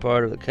in our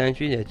part of the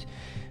country that's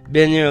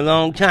been there a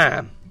long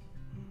time.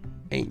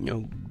 Ain't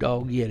no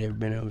dog yet ever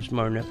been a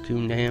smart enough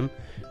coon to him.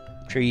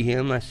 Tree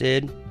him," I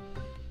said.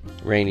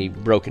 Rainey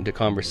broke into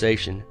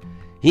conversation.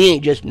 "He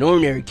ain't just an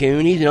ordinary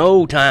coon, he's an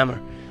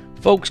old-timer.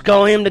 Folks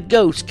call him the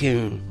ghost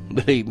coon.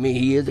 Believe me,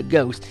 he is a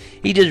ghost.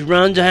 He just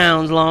runs the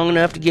hounds long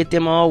enough to get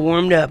them all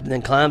warmed up and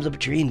then climbs up a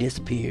tree and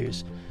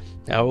disappears.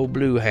 Our old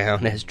blue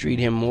hound has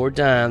treated him more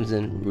times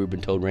than..."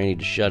 Reuben told Rainey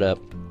to shut up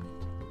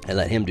and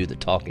let him do the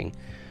talking.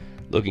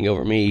 Looking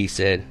over at me, he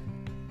said,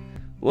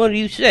 "What do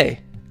you say?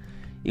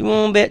 You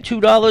want to bet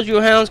 $2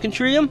 your hounds can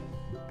tree him?"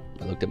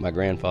 I looked at my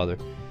grandfather,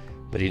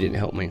 but he didn't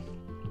help me.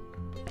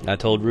 I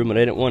told Reuben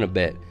I didn't want to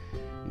bet,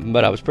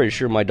 but I was pretty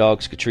sure my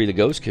dogs could tree the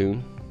ghost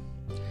coon.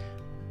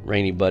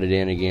 Rainey butted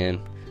in again.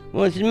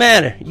 "What's the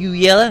matter? You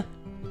yellow?"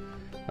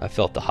 I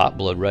felt the hot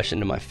blood rush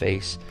into my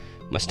face.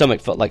 My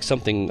stomach felt like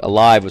something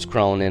alive was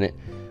crawling in it.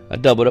 I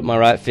doubled up my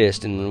right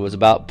fist and was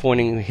about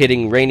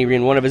hitting Rainey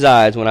in one of his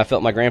eyes when I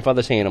felt my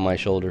grandfather's hand on my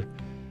shoulder.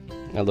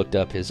 I looked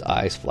up. His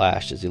eyes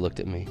flashed as he looked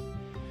at me.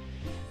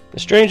 A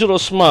strange little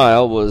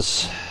smile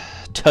was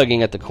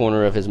tugging at the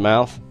corner of his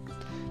mouth.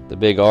 The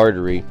big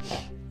artery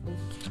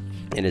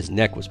in his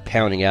neck was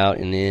pounding out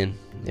and in.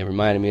 It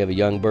reminded me of a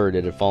young bird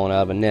that had fallen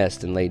out of a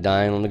nest and lay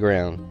dying on the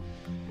ground.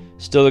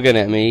 Still looking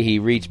at me, he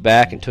reached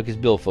back and took his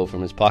billfold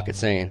from his pocket,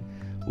 saying,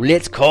 "Well,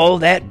 let's call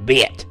that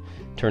bet."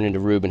 Turning to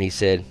Reuben, he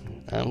said,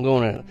 "I'm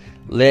going to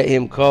let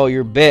him call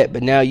your bet,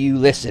 but now you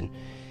listen.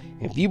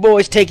 If you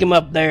boys take him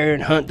up there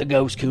and hunt the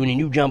ghost coon and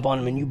you jump on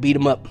him and you beat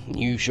him up,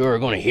 you sure are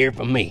going to hear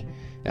from me.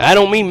 Now, I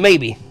don't mean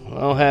maybe.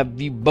 I'll have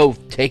you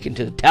both taken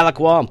to the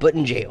Tahlequah and put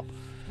in jail.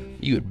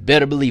 You had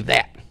better believe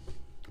that."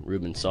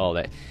 Reuben saw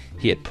that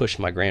he had pushed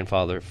my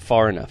grandfather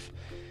far enough.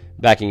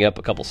 Backing up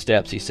a couple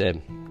steps, he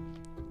said,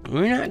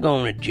 "We're not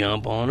going to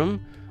jump on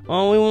him.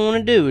 All we want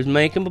to do is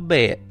make him a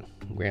bet."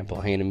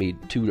 Grandpa handed me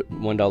two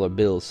 $1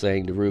 bills,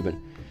 saying to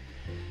Reuben,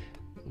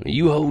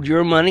 "You hold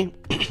your money,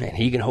 and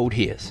he can hold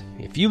his.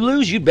 If you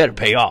lose, you'd better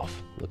pay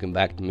off." Looking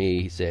back to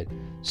me, he said,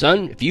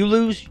 "Son, if you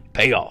lose,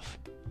 pay off."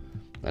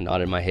 I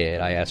nodded my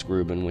head. I asked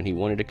Reuben when he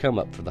wanted to come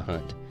up for the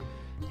hunt.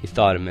 He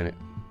thought a minute.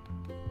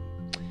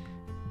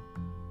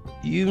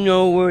 "You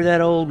know where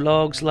that old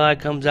log slide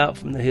comes out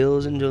from the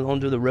hills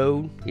onto the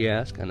road?" he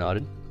asked. I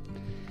nodded.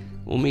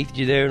 "We'll meet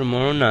you there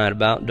tomorrow night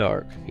about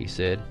dark," he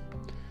said.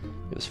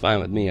 It was fine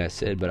with me, I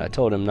said, but I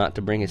told him not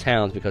to bring his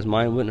hounds because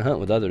mine wouldn't hunt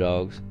with other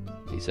dogs.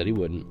 He said he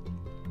wouldn't.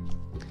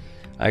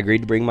 I agreed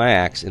to bring my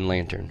axe and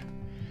lantern.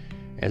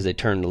 As they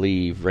turned to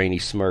leave, Rainey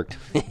smirked.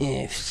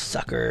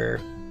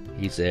 "Sucker,"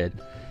 he said.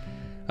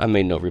 I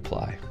made no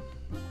reply.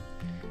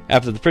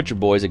 After the Pritchard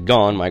boys had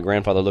gone, my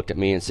grandfather looked at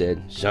me and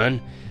said, "Son,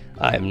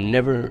 I have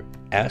never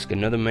asked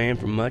another man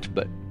for much,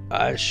 but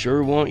I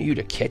sure want you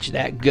to catch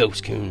that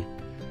ghost coon.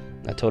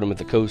 I told him if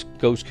the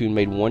ghost coon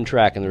made one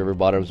track in the river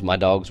bottoms, my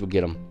dogs would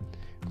get him.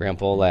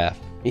 Grandpa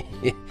laughed.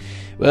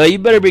 Well, you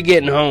better be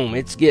getting home.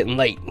 It's getting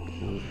late.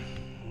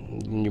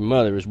 And your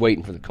mother is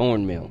waiting for the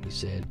cornmeal, he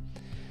said.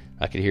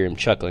 I could hear him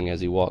chuckling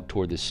as he walked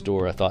toward the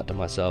store. I thought to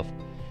myself,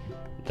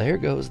 there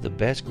goes the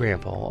best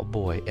grandpa a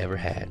boy ever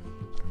had.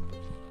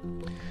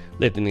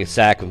 Lifting a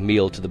sack of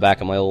meal to the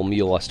back of my old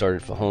mule, I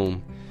started for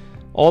home.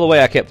 All the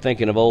way I kept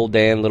thinking of Old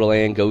Dan, Little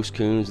Ann, Ghost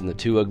Coons, and the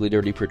two ugly,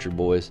 dirty Pritchard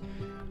boys.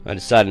 I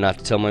decided not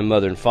to tell my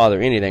mother and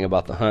father anything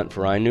about the hunt,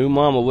 for I knew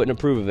Mama wouldn't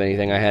approve of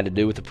anything I had to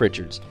do with the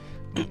Pritchards.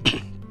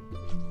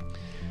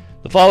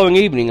 The following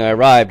evening, I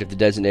arrived at the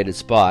designated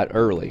spot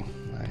early.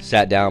 I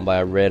sat down by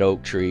a red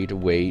oak tree to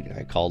wait.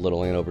 I called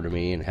Little Ann over to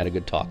me and had a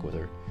good talk with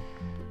her.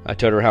 I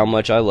told her how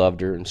much I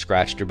loved her and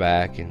scratched her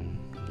back and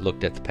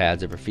looked at the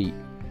pads of her feet.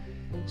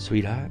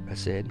 Sweetheart, I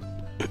said,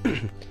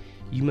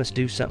 you must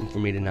do something for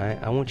me tonight.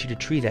 I want you to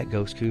tree that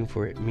ghost coon,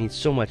 for it means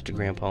so much to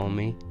Grandpa and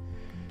me.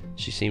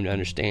 She seemed to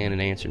understand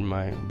and answered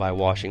by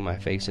washing my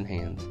face and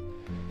hands.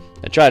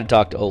 I tried to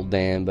talk to Old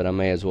Dan, but I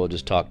may as well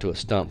just talk to a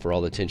stump for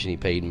all the attention he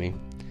paid me.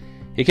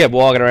 He kept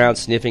walking around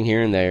sniffing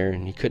here and there,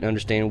 and he couldn't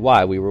understand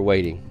why we were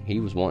waiting.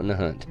 He was wanting to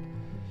hunt.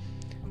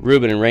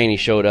 Reuben and Rainey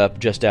showed up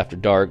just after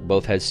dark.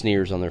 Both had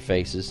sneers on their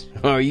faces.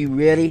 Are you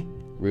ready?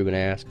 Reuben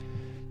asked.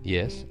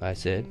 Yes, I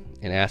said,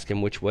 and asked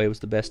him which way was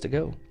the best to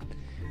go.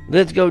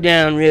 Let's go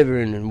down river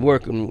and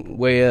work 'em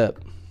way up,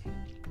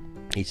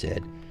 he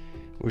said.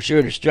 We're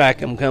sure to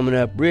strike 'em coming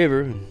up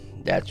river, and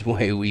that's the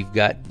way we've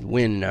got the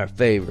wind in our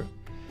favor.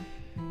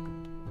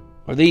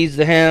 Are these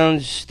the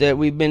hounds that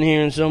we've been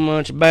hearing so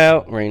much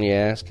about? Rainey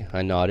asked.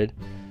 I nodded.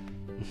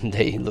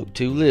 They look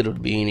too little to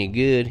be any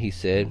good, he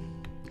said.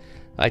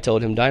 I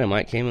told him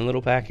dynamite came in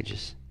little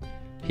packages.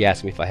 He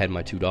asked me if I had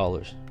my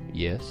 $2.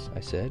 Yes,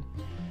 I said.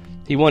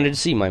 He wanted to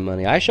see my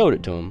money. I showed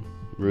it to him.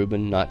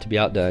 Reuben, not to be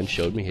outdone,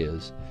 showed me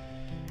his.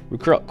 We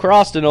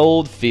crossed an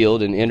old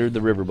field and entered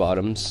the river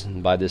bottoms,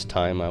 and by this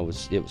time it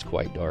was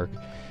quite dark.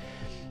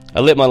 I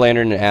lit my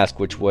lantern and asked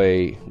which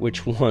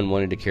one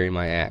wanted to carry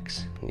my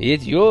axe.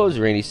 It's yours,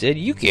 Rainey said.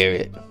 You carry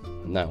it.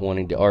 Not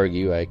wanting to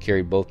argue, I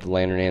carried both the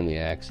lantern and the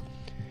axe.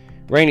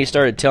 Rainey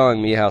started telling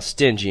me how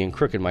stingy and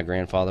crooked my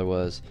grandfather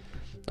was.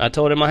 I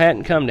told him I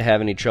hadn't come to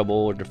have any trouble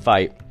or to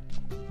fight.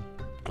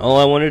 All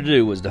I wanted to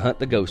do was to hunt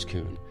the ghost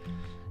coon.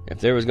 If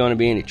there was going to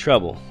be any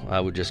trouble,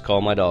 I would just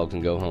call my dogs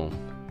and go home.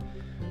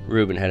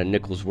 Reuben had a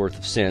nickel's worth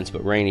of sense,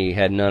 but Rainey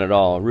had none at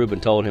all. Reuben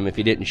told him if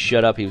he didn't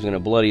shut up, he was going to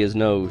bloody his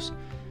nose.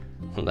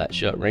 Well, that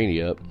shut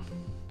Rainey up.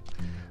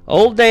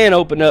 Old Dan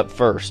opened up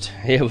first.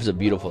 It was a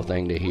beautiful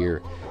thing to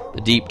hear.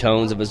 The deep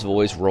tones of his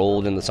voice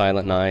rolled in the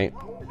silent night.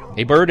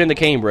 A bird in the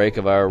canebrake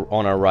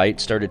on our right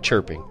started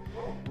chirping.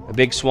 A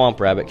big swamp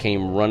rabbit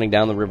came running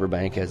down the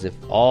riverbank as if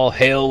all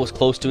hell was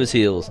close to his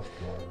heels.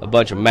 A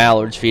bunch of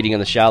mallards feeding in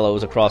the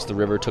shallows across the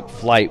river took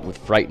flight with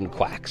frightened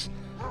quacks.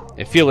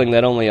 A feeling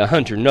that only a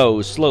hunter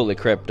knows slowly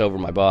crept over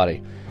my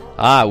body.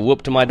 I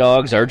whooped my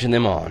dogs, urging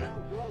them on.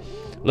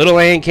 Little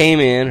Ann came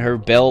in, her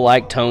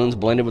bell-like tones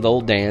blended with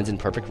Old Dan's in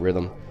perfect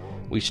rhythm.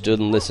 We stood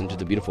and listened to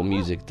the beautiful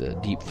music, the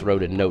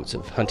deep-throated notes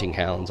of hunting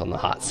hounds on the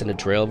hot, scented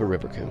trail of a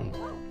river coon.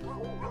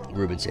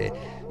 Reuben said,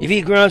 if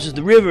he crosses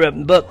the river up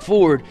in Buck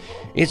Ford,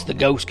 it's the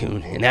ghost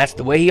coon, and that's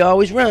the way he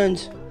always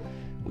runs.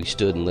 We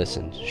stood and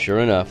listened. Sure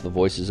enough, the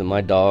voices of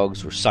my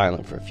dogs were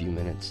silent for a few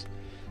minutes.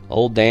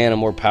 Old Dan, a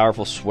more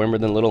powerful swimmer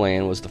than Little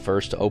Ann, was the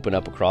first to open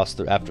up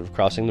after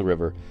crossing the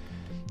river.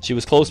 She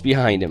was close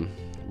behind him.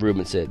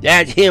 Reuben said,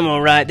 that's him,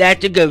 all right.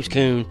 That's the ghost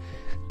coon.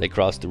 They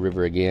crossed the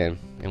river again,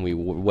 and we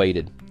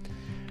waited.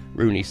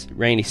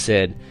 Rainey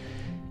said,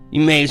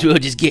 you may as well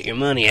just get your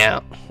money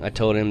out. I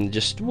told him to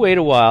just wait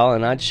a while,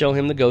 and I'd show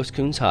him the ghost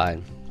coon's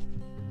hide.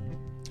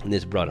 And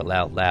this brought a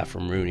loud laugh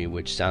from Rooney,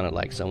 which sounded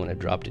like someone had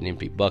dropped an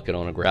empty bucket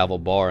on a gravel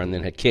bar and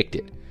then had kicked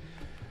it.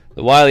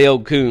 The wily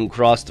old coon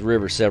crossed the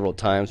river several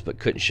times, but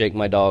couldn't shake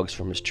my dogs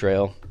from his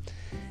trail.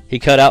 He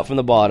cut out from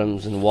the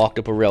bottoms and walked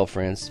up a rail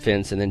fence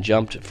and then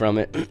jumped from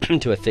it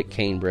into a thick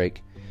canebrake.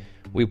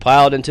 We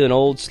piled into an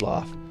old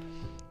slough.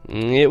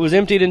 It was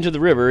emptied into the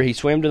river. He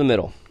swam to the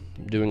middle.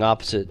 Doing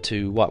opposite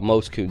to what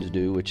most coons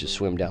do, which is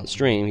swim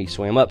downstream, he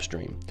swam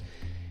upstream.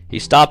 He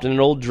stopped in an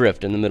old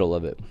drift in the middle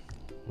of it.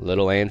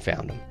 Little Ann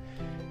found him.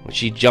 When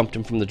she jumped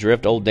him from the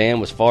drift, Old Dan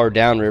was far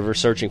downriver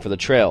searching for the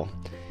trail.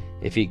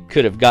 If he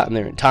could have gotten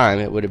there in time,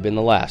 it would have been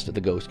the last of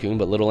the ghost coon,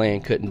 but Little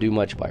Ann couldn't do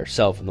much by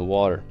herself in the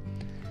water.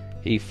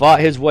 He fought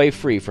his way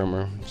free from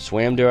her,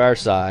 swam to our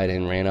side,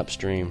 and ran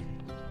upstream.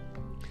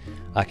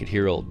 I could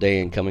hear Old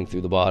Dan coming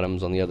through the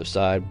bottoms on the other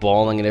side,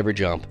 bawling at every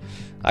jump.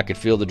 I could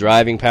feel the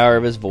driving power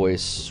of his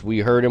voice. We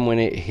heard him when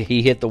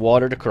he hit the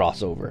water to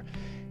cross over.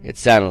 It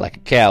sounded like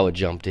a cow had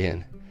jumped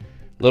in.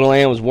 Little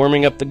Ann was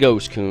warming up the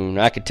ghost coon.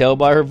 I could tell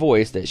by her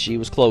voice that she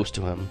was close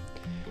to him.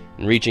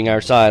 And reaching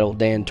our side, Old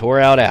Dan tore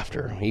out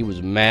after her. He was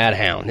a mad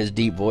hound. His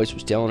deep voice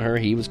was telling her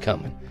he was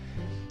coming.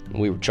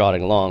 We were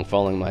trotting along,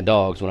 following my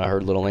dogs, when I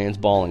heard Little Ann's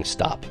bawling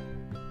stop.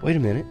 Wait a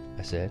minute,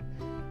 I said.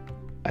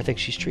 I think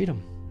she's treed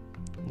him.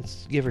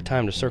 Let's give her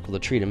time to circle the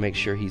tree to make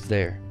sure he's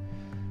there.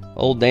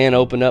 Old Dan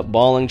opened up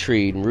Bawling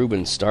Tree, and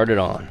Reuben started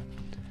on.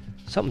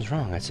 "Something's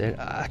wrong," I said.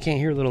 "I can't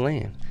hear little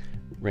Ann."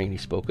 Rainey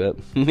spoke up.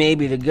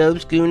 "Maybe the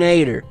ghost coon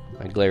ate her."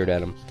 I glared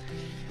at him.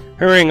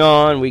 Hurrying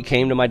on, we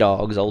came to my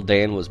dogs. Old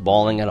Dan was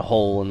bawling at a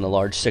hole in the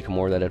large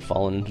sycamore that had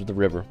fallen into the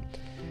river.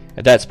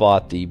 At that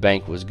spot, the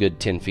bank was good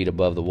 10 feet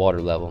above the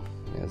water level.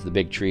 As the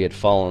big tree had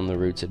fallen, the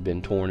roots had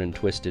been torn and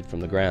twisted from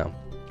the ground.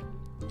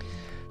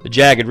 The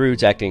jagged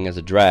roots, acting as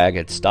a drag,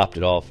 had stopped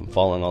it all from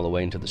falling all the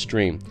way into the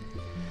stream.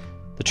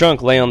 The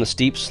trunk lay on the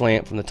steep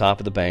slant from the top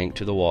of the bank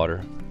to the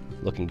water.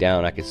 Looking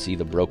down, I could see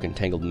the broken,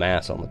 tangled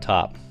mass on the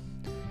top.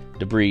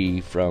 Debris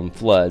from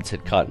floods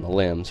had caught in the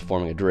limbs,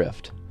 forming a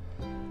drift.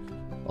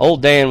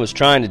 Old Dan was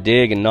trying to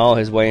dig and gnaw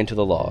his way into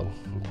the log.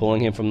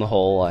 Pulling him from the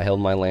hole, I held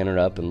my lantern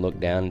up and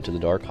looked down into the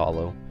dark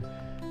hollow.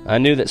 I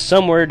knew that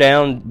somewhere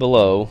down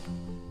below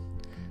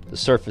the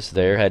surface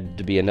there had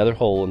to be another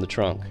hole in the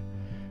trunk,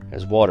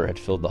 as water had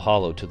filled the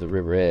hollow to the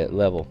river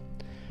level.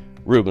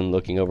 Reuben,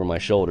 looking over my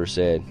shoulder,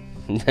 said,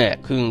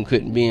 "That coon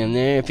couldn't be in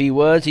there. If he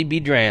was, he'd be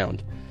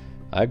drowned."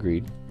 I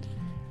agreed.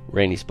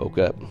 Rainey spoke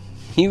up.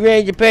 "You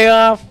ready to pay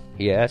off?"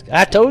 he asked.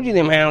 "I told you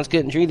them hounds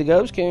couldn't tree the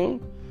ghost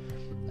coon."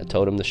 I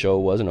told him the show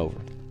wasn't over.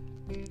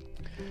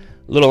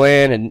 Little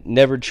Ann had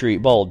never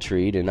bald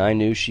treed, and I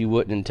knew she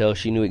wouldn't until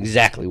she knew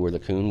exactly where the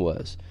coon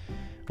was.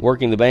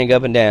 Working the bank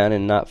up and down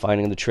and not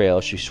finding the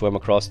trail, she swam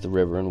across the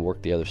river and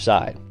worked the other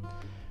side.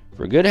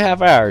 For a good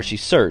half hour she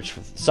searched for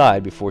the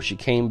side before she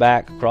came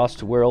back across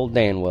to where old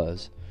Dan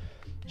was.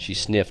 She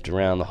sniffed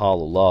around the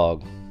hollow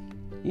log.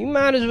 "You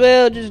might as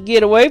well just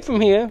get away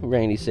from here,"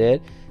 Rainey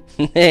said.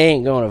 "They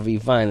ain't gonna if you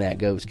find that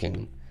ghost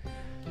coon."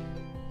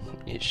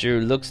 "It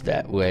sure looks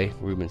that way,"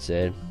 Reuben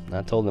said.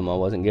 I told them I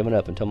wasn't giving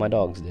up until my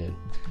dogs did.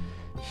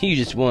 "You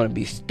just want to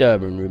be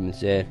stubborn," Reuben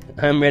said.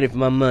 "I'm ready for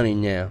my money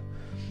now."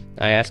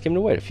 I asked him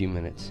to wait a few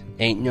minutes.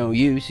 "Ain't no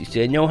use," he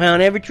said. "No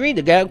hound ever treed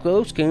the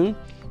ghost coon."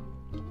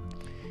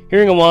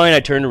 Hearing a whine, I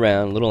turned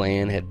around. Little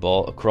Ann had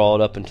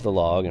crawled up into the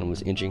log and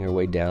was inching her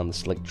way down the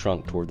slick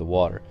trunk toward the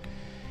water.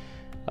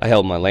 I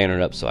held my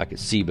lantern up so I could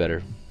see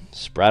better.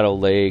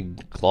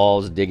 Spraddle-legged,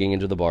 claws digging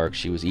into the bark,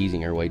 she was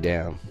easing her way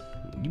down.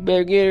 "You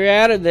better get her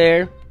out of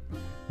there,"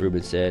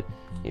 Reuben said.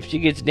 "If she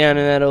gets down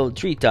in that old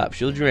treetop,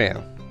 she'll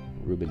drown."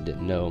 Reuben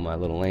didn't know my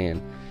little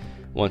Ann.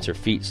 Once her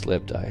feet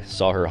slipped, I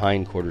saw her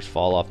hindquarters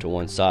fall off to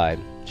one side.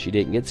 She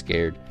didn't get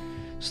scared.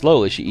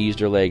 Slowly, she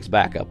eased her legs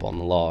back up on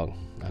the log.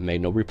 I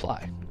made no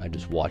reply. I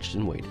just watched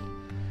and waited.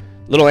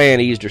 Little Ann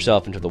eased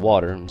herself into the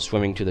water, and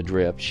swimming to the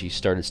drift, she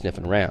started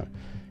sniffing around.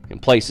 In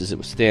places, it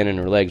was thin and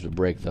her legs would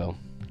break, though.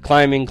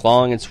 Climbing,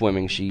 clawing, and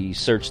swimming, she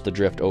searched the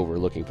drift over,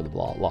 looking for the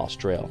lost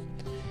trail.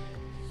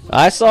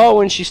 I saw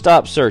when she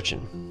stopped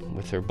searching.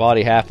 With her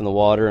body half in the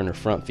water and her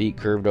front feet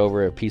curved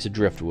over a piece of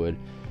driftwood,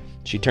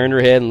 she turned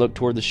her head and looked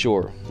toward the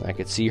shore. I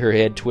could see her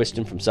head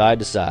twisting from side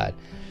to side.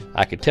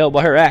 I could tell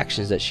by her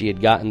actions that she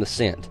had gotten the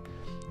scent.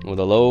 With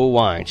a low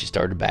whine, she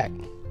started back.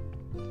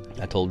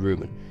 I told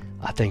Reuben,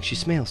 "I think she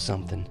smells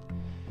something."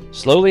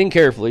 Slowly and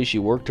carefully, she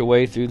worked her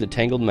way through the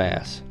tangled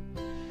mass.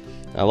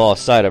 I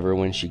lost sight of her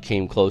when she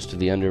came close to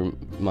the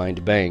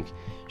undermined bank.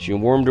 She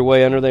wormed her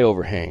way under the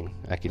overhang.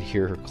 I could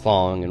hear her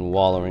clawing and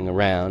wallowing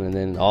around, and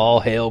then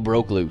all hell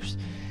broke loose.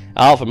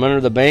 Out from under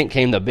the bank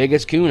came the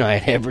biggest coon I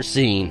had ever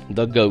seen,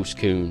 the ghost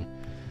coon.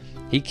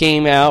 He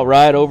came out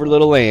right over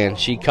little Ann.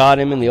 She caught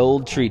him in the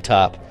old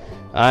treetop.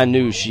 I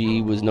knew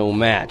she was no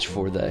match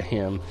for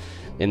him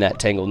in that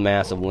tangled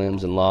mass of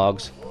limbs and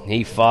logs.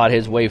 He fought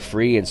his way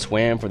free and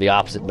swam for the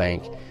opposite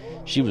bank.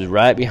 She was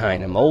right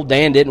behind him. Old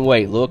Dan didn't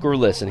wait, look, or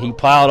listen. He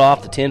piled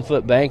off the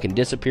 10-foot bank and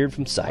disappeared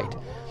from sight.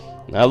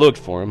 I looked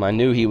for him. I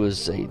knew he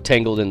was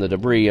tangled in the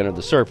debris under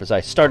the surface.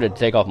 I started to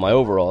take off my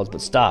overalls,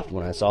 but stopped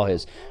when I saw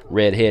his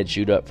red head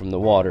shoot up from the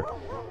water.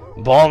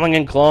 Bawling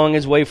and clawing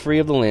his way free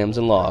of the limbs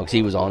and logs,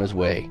 he was on his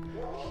way.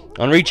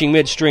 On reaching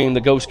midstream,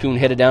 the ghost coon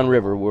headed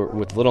downriver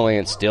with little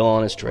Ann still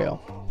on his trail.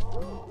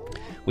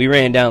 We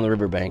ran down the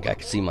riverbank. I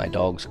could see my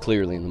dogs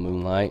clearly in the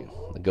moonlight.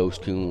 The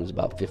ghost coon was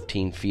about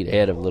 15 feet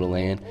ahead of little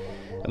Ann.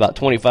 About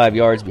 25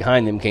 yards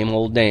behind them came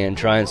old Dan,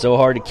 trying so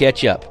hard to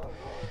catch up.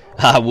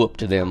 I whooped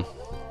to them.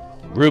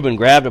 Reuben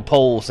grabbed a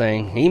pole,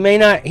 saying, he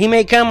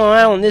may come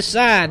on this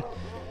side."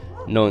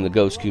 Knowing the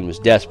ghost coon was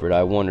desperate,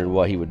 I wondered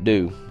what he would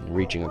do.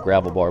 Reaching a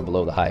gravel bar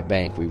below the high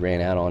bank, we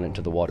ran out on it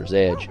to the water's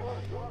edge.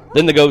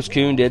 Then the ghost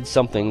coon did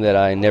something that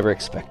I never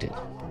expected.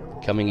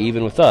 Coming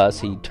even with us,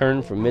 he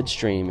turned from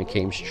midstream and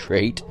came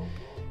straight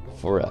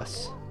for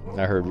us.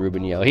 I heard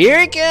Reuben yell,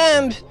 "Here he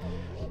comes!"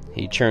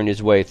 He churned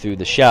his way through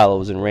the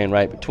shallows and ran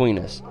right between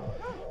us.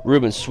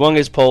 Reuben swung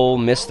his pole,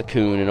 missed the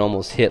coon, and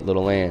almost hit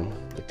little Ann.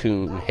 The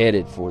coon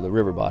headed for the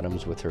river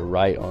bottoms with her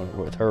right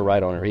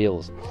on her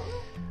heels.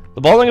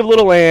 The bawling of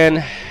little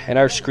Ann and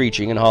our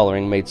screeching and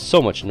hollering made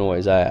so much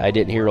noise I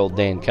didn't hear old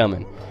Dan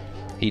coming.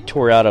 He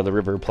tore out of the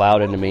river,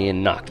 plowed into me,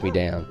 and knocked me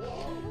down.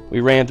 We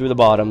ran through the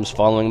bottoms,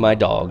 following my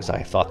dogs.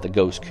 I thought the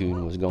ghost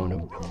coon was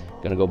going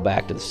to go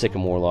back to the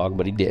sycamore log,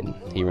 but he didn't.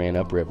 He ran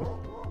upriver.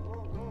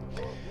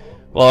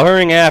 While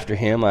hurrying after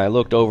him, I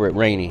looked over at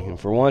Rainey, and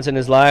for once in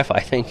his life, I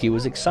think he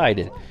was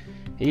excited.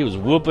 He was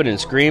whooping and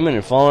screaming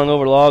and falling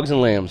over logs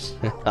and limbs.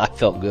 I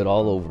felt good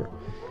all over.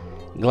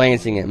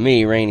 Glancing at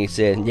me, Rainey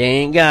said, "You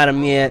ain't got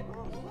him yet."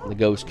 The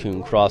ghost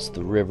coon crossed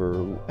the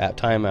river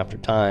time after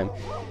time.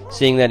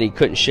 Seeing that he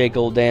couldn't shake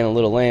old Dan and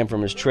Little Lamb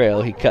from his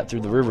trail, he cut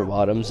through the river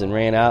bottoms and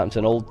ran out into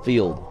an old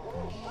field.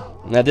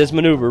 And at this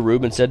maneuver,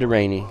 Reuben said to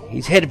Rainey,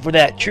 "He's headed for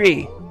that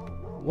tree."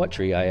 "What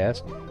tree?" I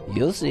asked.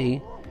 "You'll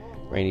see,"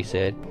 Rainey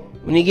said.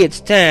 "When he gets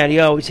tired, he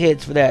always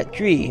heads for that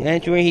tree.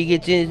 That's where he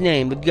gets his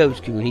name, the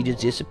ghost coon. He just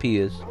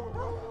disappears."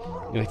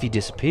 "If he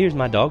disappears,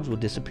 my dogs will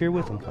disappear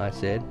with him," I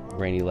said.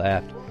 Rainey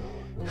laughed.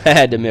 I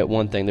had to admit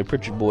one thing. The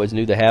Pritchard boys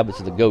knew the habits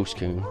of the ghost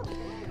coon.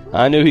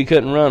 I knew he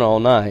couldn't run all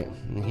night.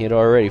 He had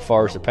already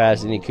far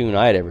surpassed any coon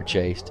I had ever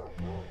chased.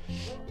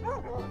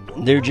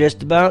 "They're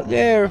just about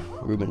there,"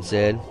 Reuben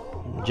said.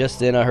 Just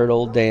then I heard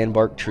old Dan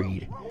bark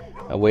treed.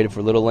 I waited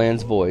for Little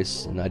Lamb's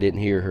voice, and I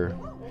didn't hear her.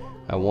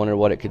 I wondered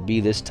what it could be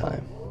this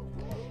time.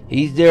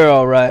 "He's there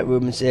all right,"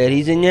 Reuben said.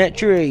 "He's in that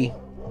tree."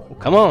 "Well,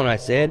 come on," I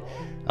said.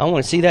 "I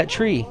want to see that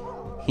tree."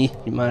 "You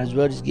might as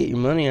well just get your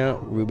money out,"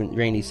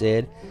 Rainey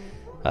said.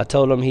 I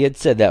told him he had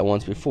said that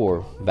once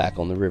before, back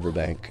on the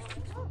riverbank.